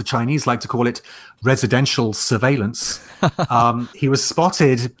 or as the Chinese like to call it, residential surveillance. He was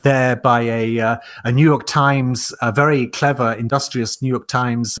spotted there by a New York Times, a very clever, industrious New York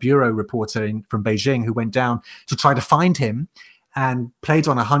Times bureau reporter from Beijing who went down to try to find him and played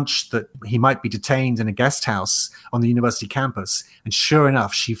on a hunch that he might be detained in a guest house on the university campus. And sure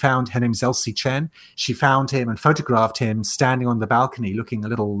enough, her name's Elsie Chen. She found him and photographed him standing on the balcony looking a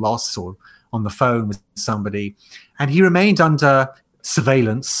little lost or on the phone with somebody. And he remained under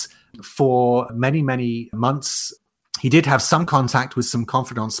surveillance for many, many months. He did have some contact with some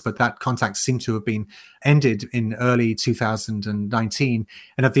confidants, but that contact seemed to have been ended in early 2019.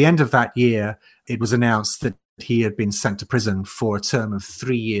 And at the end of that year, it was announced that he had been sent to prison for a term of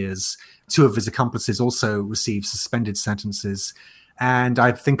 3 years. 2 of his accomplices also received suspended sentences. And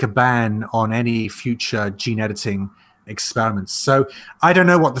I think a ban on any future gene editing experiments. So I don't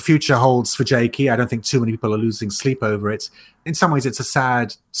know what the future holds for JK. I don't think too many people are losing sleep over it. In some ways, it's a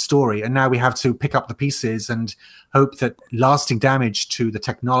sad story. And now we have to pick up the pieces and hope that lasting damage to the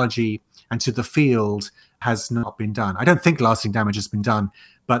technology and to the field has not been done. I don't think lasting damage has been done,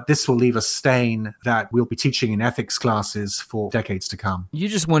 but this will leave a stain that we'll be teaching in ethics classes for decades to come. You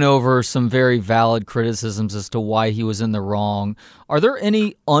just went over some very valid criticisms as to why he was in the wrong. Are there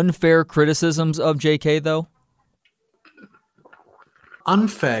any unfair criticisms of JK, though?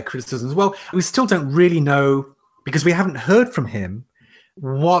 Unfair criticisms? Well, we still don't really know, because we haven't heard from him,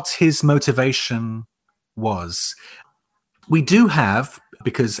 what his motivation was. We do have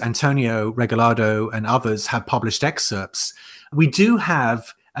because Antonio Regalado and others have published excerpts. We do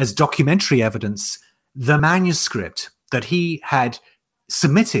have, as documentary evidence, the manuscript that he had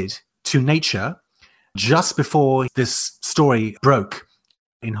submitted to Nature just before this story broke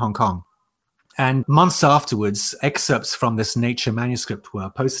in Hong Kong. And months afterwards, excerpts from this Nature manuscript were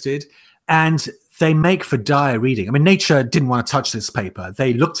posted, and they make for dire reading. I mean, Nature didn't want to touch this paper.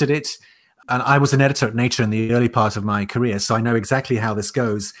 They looked at it, and I was an editor at Nature in the early part of my career, so I know exactly how this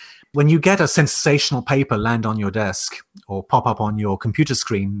goes. When you get a sensational paper land on your desk or pop up on your computer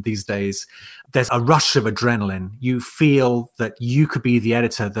screen these days, there's a rush of adrenaline. You feel that you could be the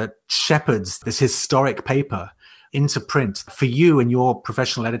editor that shepherds this historic paper into print. For you in your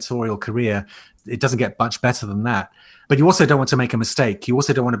professional editorial career, it doesn't get much better than that. But you also don't want to make a mistake. You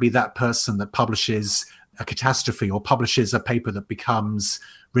also don't want to be that person that publishes a catastrophe or publishes a paper that becomes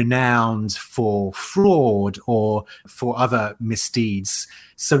renowned for fraud or for other misdeeds.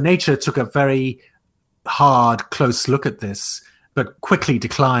 So Nature took a very hard, close look at this, but quickly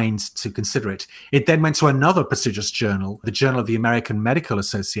declined to consider it. It then went to another prestigious journal, the Journal of the American Medical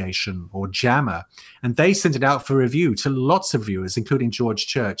Association, or JAMA, and they sent it out for review to lots of reviewers, including George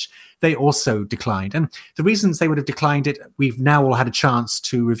Church. They also declined. And the reasons they would have declined it, we've now all had a chance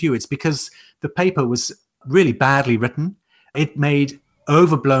to review. It's because the paper was really badly written. It made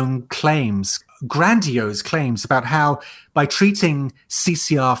overblown claims, grandiose claims about how by treating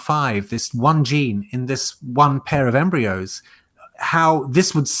CCR5, this one gene in this one pair of embryos, how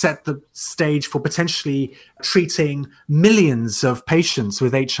this would set the stage for potentially treating millions of patients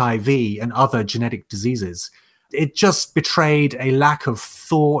with HIV and other genetic diseases. It just betrayed a lack of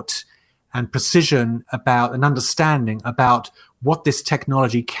thought and precision about an understanding about what this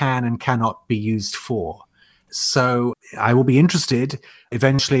technology can and cannot be used for. So I will be interested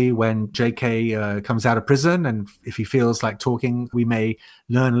eventually when JK comes out of prison, and if he feels like talking, we may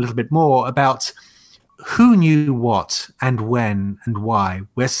learn a little bit more about who knew what and when and why.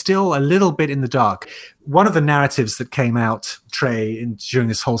 We're still a little bit in the dark. One of the narratives that came out, Trey, during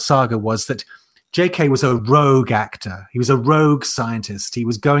this whole saga was that JK was a rogue actor. He was a rogue scientist. He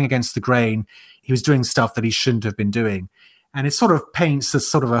was going against the grain. He was doing stuff that he shouldn't have been doing. And it sort of paints as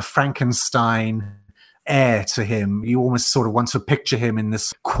sort of a Frankenstein air to him. You almost sort of want to picture him in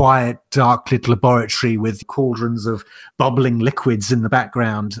this quiet, dark-lit laboratory with cauldrons of bubbling liquids in the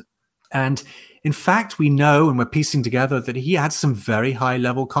background. And in fact, we know, and we're piecing together, that he had some very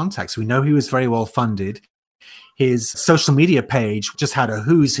high-level contacts. We know he was very well funded. His social media page just had a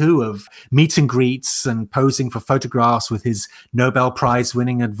who's who of meet and greets and posing for photographs with his Nobel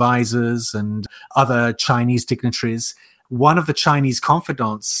Prize-winning advisors and other Chinese dignitaries. One of the Chinese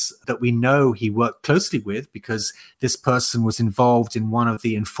confidants that we know he worked closely with, because this person was involved in one of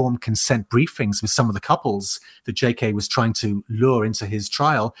the informed consent briefings with some of the couples that JK was trying to lure into his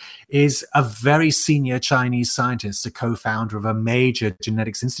trial, is a very senior Chinese scientist, a co-founder of a major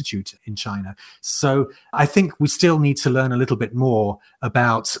genetics institute in China. So I think we still need to learn a little bit more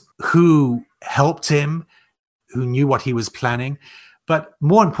about who helped him, who knew what he was planning. But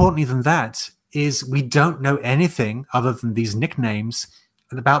more importantly than that, is we don't know anything other than these nicknames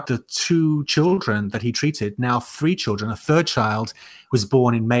about the two children that he treated, now 3 children. A third child was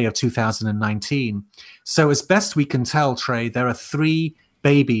born in May of 2019. So as best we can tell, Trey, there are 3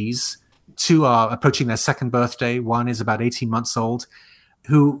 babies. 2 are approaching their 2nd birthday. 1 is about 18 months old,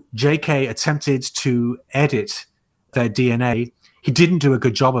 who JK attempted to edit their DNA. He didn't do a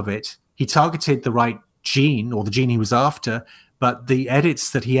good job of it. He targeted the right gene, or the gene he was after, but the edits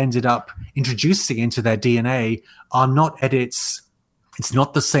that he ended up introducing into their DNA are not edits. It's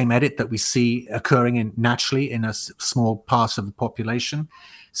not the same edit that we see occurring naturally in a small part of the population.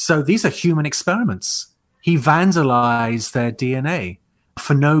 So these are human experiments. He vandalized their DNA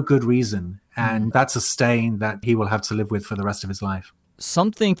for no good reason. And that's a stain that he will have to live with for the rest of his life.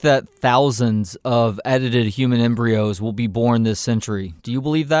 Some think that thousands of edited human embryos will be born this century. Do you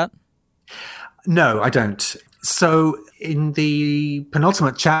believe that? No, I don't. So in the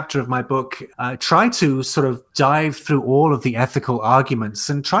penultimate chapter of my book, I try to sort of dive through all of the ethical arguments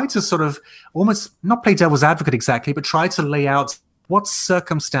and try to sort of almost not play devil's advocate exactly, but try to lay out what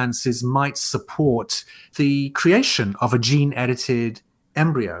circumstances might support the creation of a gene-edited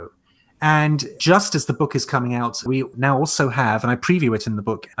embryo. And just as the book is coming out, we now also have, and I preview it in the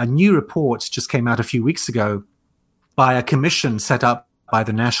book, a new report just came out a few weeks ago by a commission set up by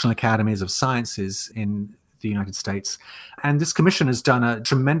the National Academies of Sciences in the United States. And this commission has done a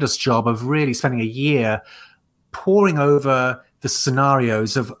tremendous job of really spending a year poring over the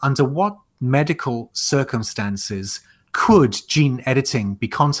scenarios of under what medical circumstances could gene editing be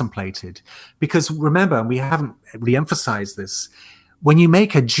contemplated. Because remember, we haven't re-emphasized this, when you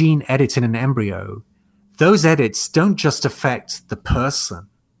make a gene edit in an embryo, those edits don't just affect the person.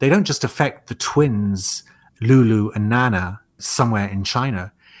 They don't just affect the twins, Lulu and Nana, somewhere in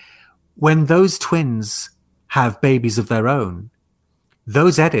China. When those twins have babies of their own,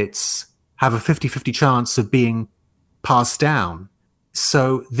 those edits have a 50-50 chance of being passed down.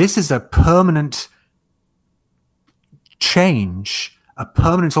 So this is a permanent change, a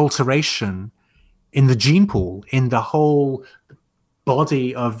permanent alteration in the gene pool, in the whole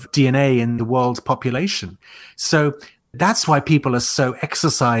body of DNA in the world's population. So that's why people are so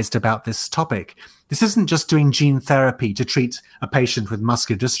exercised about this topic. This isn't just doing gene therapy to treat a patient with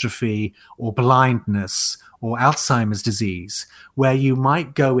muscular dystrophy or blindness or Alzheimer's disease, where you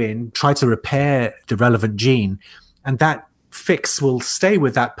might go in, try to repair the relevant gene, and that fix will stay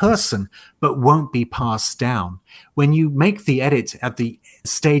with that person, but won't be passed down. When you make the edit at the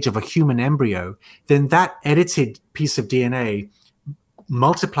stage of a human embryo, then that edited piece of DNA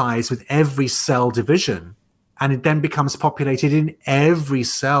multiplies with every cell division, and it then becomes populated in every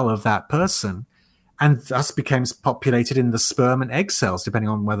cell of that person, and thus becomes populated in the sperm and egg cells, depending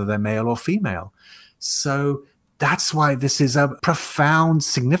on whether they're male or female. So that's why this is a profound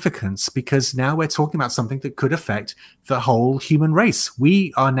significance, because now we're talking about something that could affect the whole human race.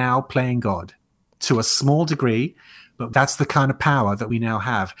 We are now playing God to a small degree, but that's the kind of power that we now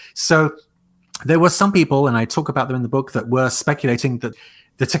have. So there were some people, and I talk about them in the book, that were speculating that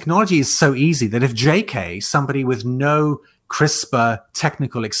the technology is so easy that if JK, somebody with no CRISPR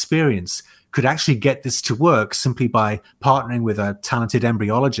technical experience, could actually get this to work simply by partnering with a talented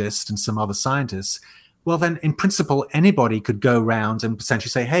embryologist and some other scientists, well, then in principle, anybody could go around and potentially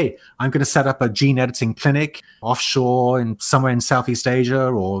say, hey, I'm going to set up a gene editing clinic offshore in somewhere in Southeast Asia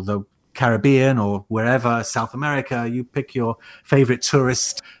or the Caribbean or wherever, South America. You pick your favorite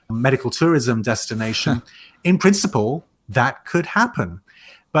tourist medical tourism destination. In principle, that could happen.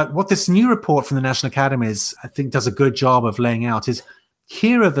 But what this new report from the National Academies, I think, does a good job of laying out is,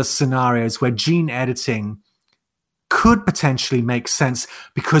 here are the scenarios where gene editing could potentially make sense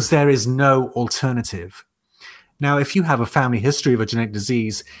because there is no alternative. Now, if you have a family history of a genetic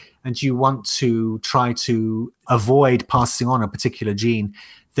disease and you want to try to avoid passing on a particular gene,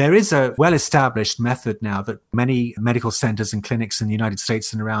 there is a well-established method now that many medical centers and clinics in the United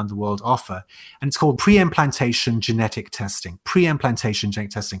States and around the world offer, and it's called pre-implantation genetic testing. Pre-implantation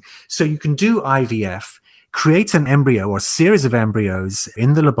genetic testing. So you can do IVF, create an embryo or a series of embryos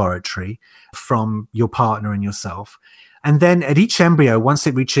in the laboratory from your partner and yourself. And then at each embryo, once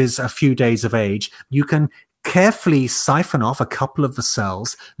it reaches a few days of age, you can carefully siphon off a couple of the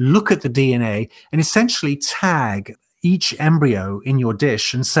cells, look at the DNA, and essentially tag each embryo in your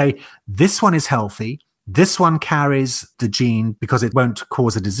dish and say, this one is healthy, this one carries the gene because it won't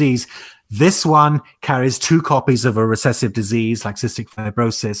cause a disease, this one carries 2 copies of a recessive disease like cystic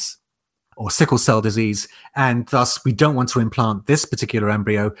fibrosis or sickle cell disease, and thus we don't want to implant this particular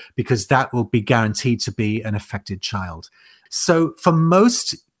embryo because that will be guaranteed to be an affected child. So for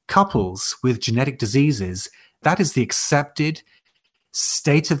most couples with genetic diseases, that is the accepted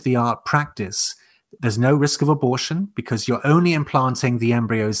state-of-the-art practice. There's no risk of abortion because you're only implanting the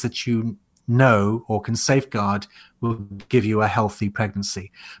embryos that you know or can safeguard will give you a healthy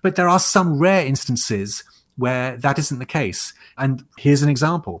pregnancy. But there are some rare instances where that isn't the case. And here's an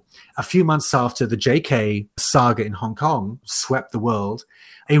example. A few months after the JK saga in Hong Kong swept the world,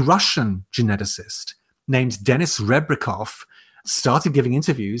 a Russian geneticist named Denis Rebrikov started giving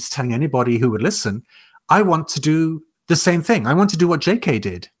interviews telling anybody who would listen, I want to do the same thing. I want to do what JK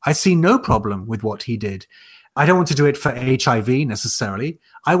did. I see no problem with what he did. I don't want to do it for HIV necessarily.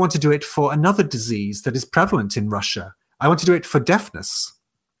 I want to do it for another disease that is prevalent in Russia. I want to do it for deafness.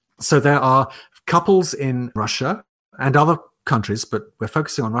 So there are couples in Russia and other countries, but we're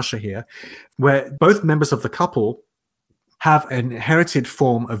focusing on Russia here, where both members of the couple have an inherited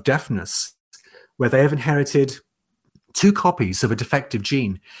form of deafness, where they have inherited 2 copies of a defective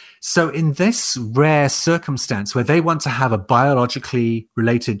gene. So in this rare circumstance where they want to have a biologically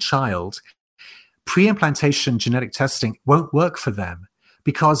related child, pre-implantation genetic testing won't work for them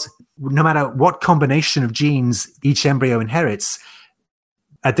because no matter what combination of genes each embryo inherits,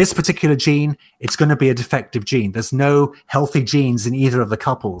 at this particular gene, it's going to be a defective gene. There's no healthy genes in either of the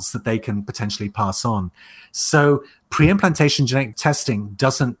couples that they can potentially pass on. So pre-implantation genetic testing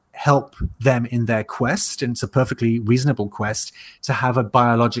doesn't help them in their quest, and it's a perfectly reasonable quest, to have a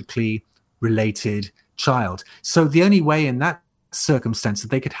biologically related child. So the only way in that circumstance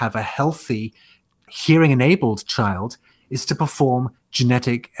that they could have a healthy, hearing-enabled child is to perform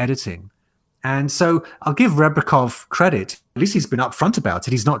genetic editing. And so I'll give Rebrikov credit. At least he's been upfront about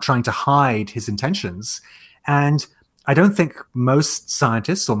it. He's not trying to hide his intentions. And I don't think most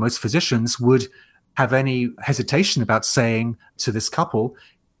scientists or most physicians would have any hesitation about saying to this couple,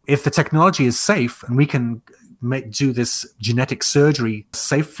 if the technology is safe and we can do this genetic surgery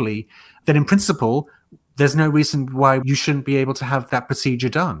safely, then in principle, there's no reason why you shouldn't be able to have that procedure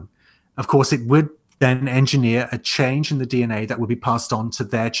done. Of course, it would then engineer a change in the DNA that would be passed on to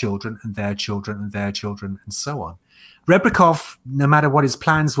their children and their children and their children and so on. Rebrakov, no matter what his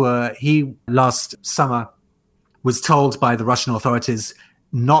plans were, he last summer was told by the Russian authorities,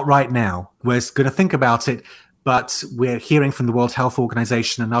 not right now. We're going to think about it, but we're hearing from the World Health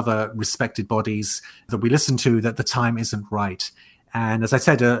Organization and other respected bodies that we listen to that the time isn't right. And as I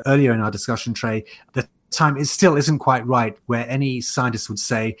said earlier in our discussion, Trey, the time still isn't quite right where any scientist would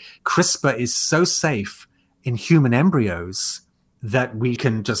say CRISPR is so safe in human embryos that we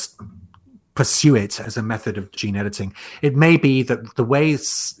can just pursue it as a method of gene editing. It may be that the way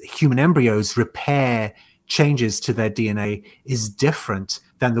human embryos repair changes to their DNA is different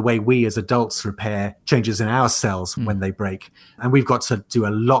than the way we as adults repair changes in our cells when they break. And we've got to do a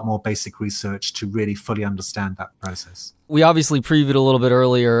lot more basic research to really fully understand that process. We obviously previewed a little bit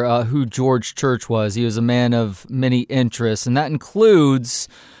earlier who George Church was. He was a man of many interests, and that includes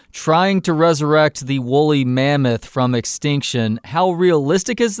trying to resurrect the woolly mammoth from extinction. How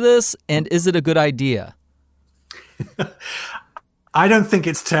realistic is this, and is it a good idea? I don't think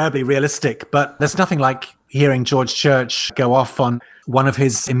it's terribly realistic, but there's nothing like hearing George Church go off on one of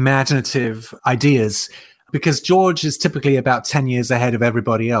his imaginative ideas, because George is typically about 10 years ahead of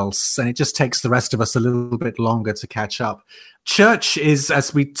everybody else, and it just takes the rest of us a little bit longer to catch up. Church is,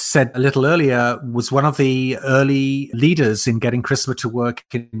 as we said a little earlier, was one of the early leaders in getting CRISPR to work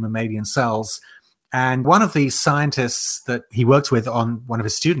in mammalian cells. And one of the scientists that he worked with on, one of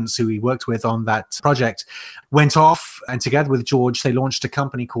his students who he worked with on that project, went off, and together with George, they launched a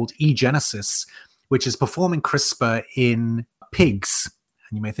company called eGenesis, which is performing CRISPR in pigs.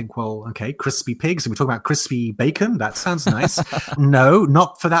 And you may think, well, okay, crispy pigs. Are we talking about crispy bacon? That sounds nice. No,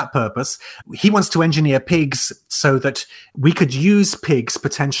 not for that purpose. He wants to engineer pigs so that we could use pigs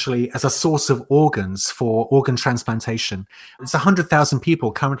potentially as a source of organs for organ transplantation. There's 100,000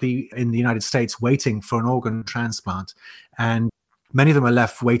 people currently in the United States waiting for an organ transplant. And many of them are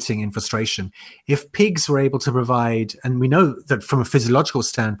left waiting in frustration. If pigs were able to provide, and we know that from a physiological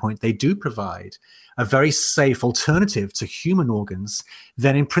standpoint, they do provide a very safe alternative to human organs,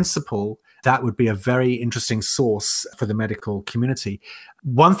 then in principle, that would be a very interesting source for the medical community.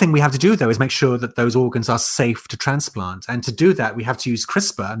 One thing we have to do, though, is make sure that those organs are safe to transplant. And to do that, we have to use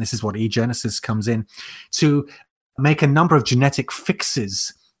CRISPR, and this is what eGenesis comes in, to make a number of genetic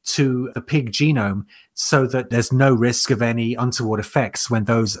fixes to the pig genome so that there's no risk of any untoward effects when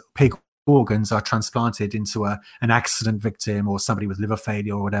those pig organs are transplanted into an accident victim or somebody with liver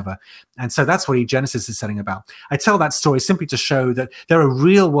failure or whatever. And so that's what eGenesis is setting about. I tell that story simply to show that there are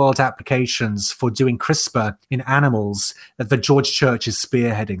real world applications for doing CRISPR in animals that the George Church is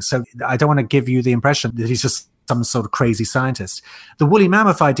spearheading. So I don't want to give you the impression that he's just some sort of crazy scientist. The woolly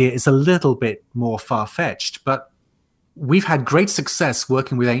mammoth idea is a little bit more far-fetched, but we've had great success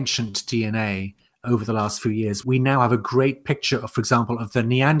working with ancient DNA over the last few years. We now have a great picture of, for example, of the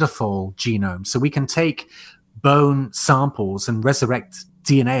Neanderthal genome. So we can take bone samples and resurrect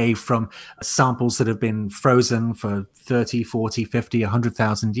DNA from samples that have been frozen for 30, 40, 50,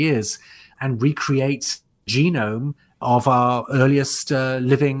 100,000 years and recreate genome of our earliest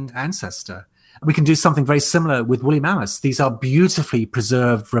living ancestor. We can do something very similar with woolly mammoths. These are beautifully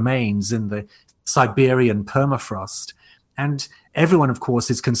preserved remains in the Siberian permafrost. And everyone, of course,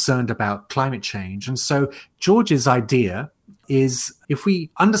 is concerned about climate change. And so George's idea is if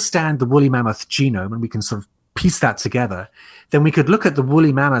we understand the woolly mammoth genome and we can sort of piece that together, then we could look at the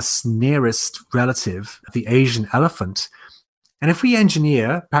woolly mammoth's nearest relative, the Asian elephant. And if we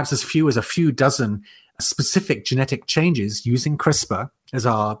engineer perhaps as few as a few dozen specific genetic changes using CRISPR as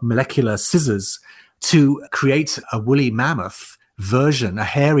our molecular scissors to create a woolly mammoth version, a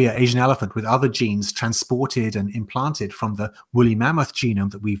hairier Asian elephant with other genes transported and implanted from the woolly mammoth genome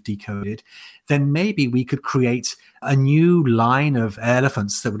that we've decoded, then maybe we could create a new line of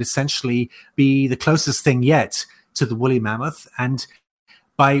elephants that would essentially be the closest thing yet to the woolly mammoth. And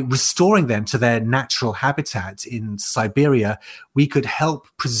by restoring them to their natural habitat in Siberia, we could help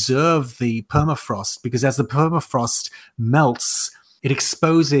preserve the permafrost, because as the permafrost melts,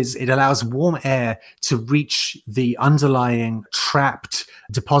 it allows warm air to reach the underlying trapped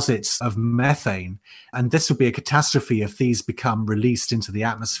deposits of methane. And this would be a catastrophe if these become released into the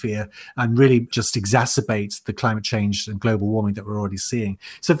atmosphere and really just exacerbate the climate change and global warming that we're already seeing.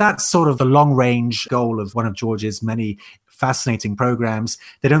 So that's sort of the long range goal of one of George's many fascinating programs.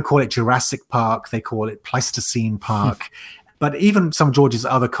 They don't call it Jurassic Park, they call it Pleistocene Park. But even some of George's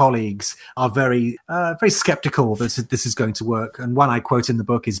other colleagues are very skeptical that this is going to work. And one I quote in the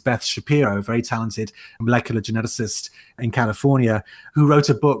book is Beth Shapiro, a very talented molecular geneticist in California, who wrote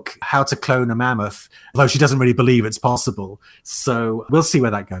a book, How to Clone a Mammoth, although she doesn't really believe it's possible. So we'll see where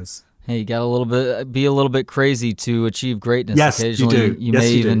that goes. Hey, you got be a little bit crazy to achieve greatness. Yes, occasionally. you do. You may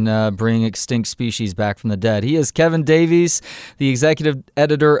even bring extinct species back from the dead. He is Kevin Davies, the executive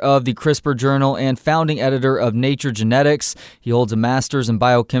editor of the CRISPR Journal and founding editor of Nature Genetics. He holds a master's in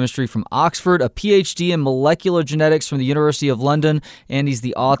biochemistry from Oxford, a PhD in molecular genetics from the University of London, and he's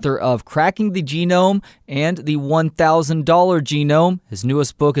the author of Cracking the Genome and the $1,000 Genome. His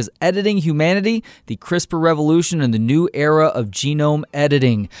newest book is Editing Humanity, the CRISPR Revolution and the New Era of Genome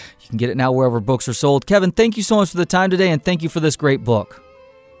Editing. You can get it now wherever books are sold. Kevin, thank you so much for the time today, and thank you for this great book.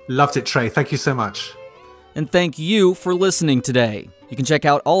 Loved it, Trey. Thank you so much. And thank you for listening today. You can check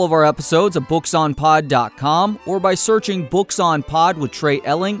out all of our episodes at booksonpod.com or by searching Books on Pod with Trey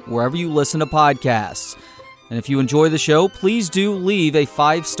Elling wherever you listen to podcasts. And if you enjoy the show, please do leave a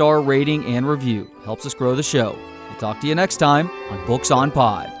 5-star rating and review. Helps us grow the show. We'll talk to you next time on Books on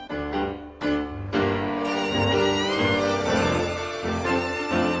Pod.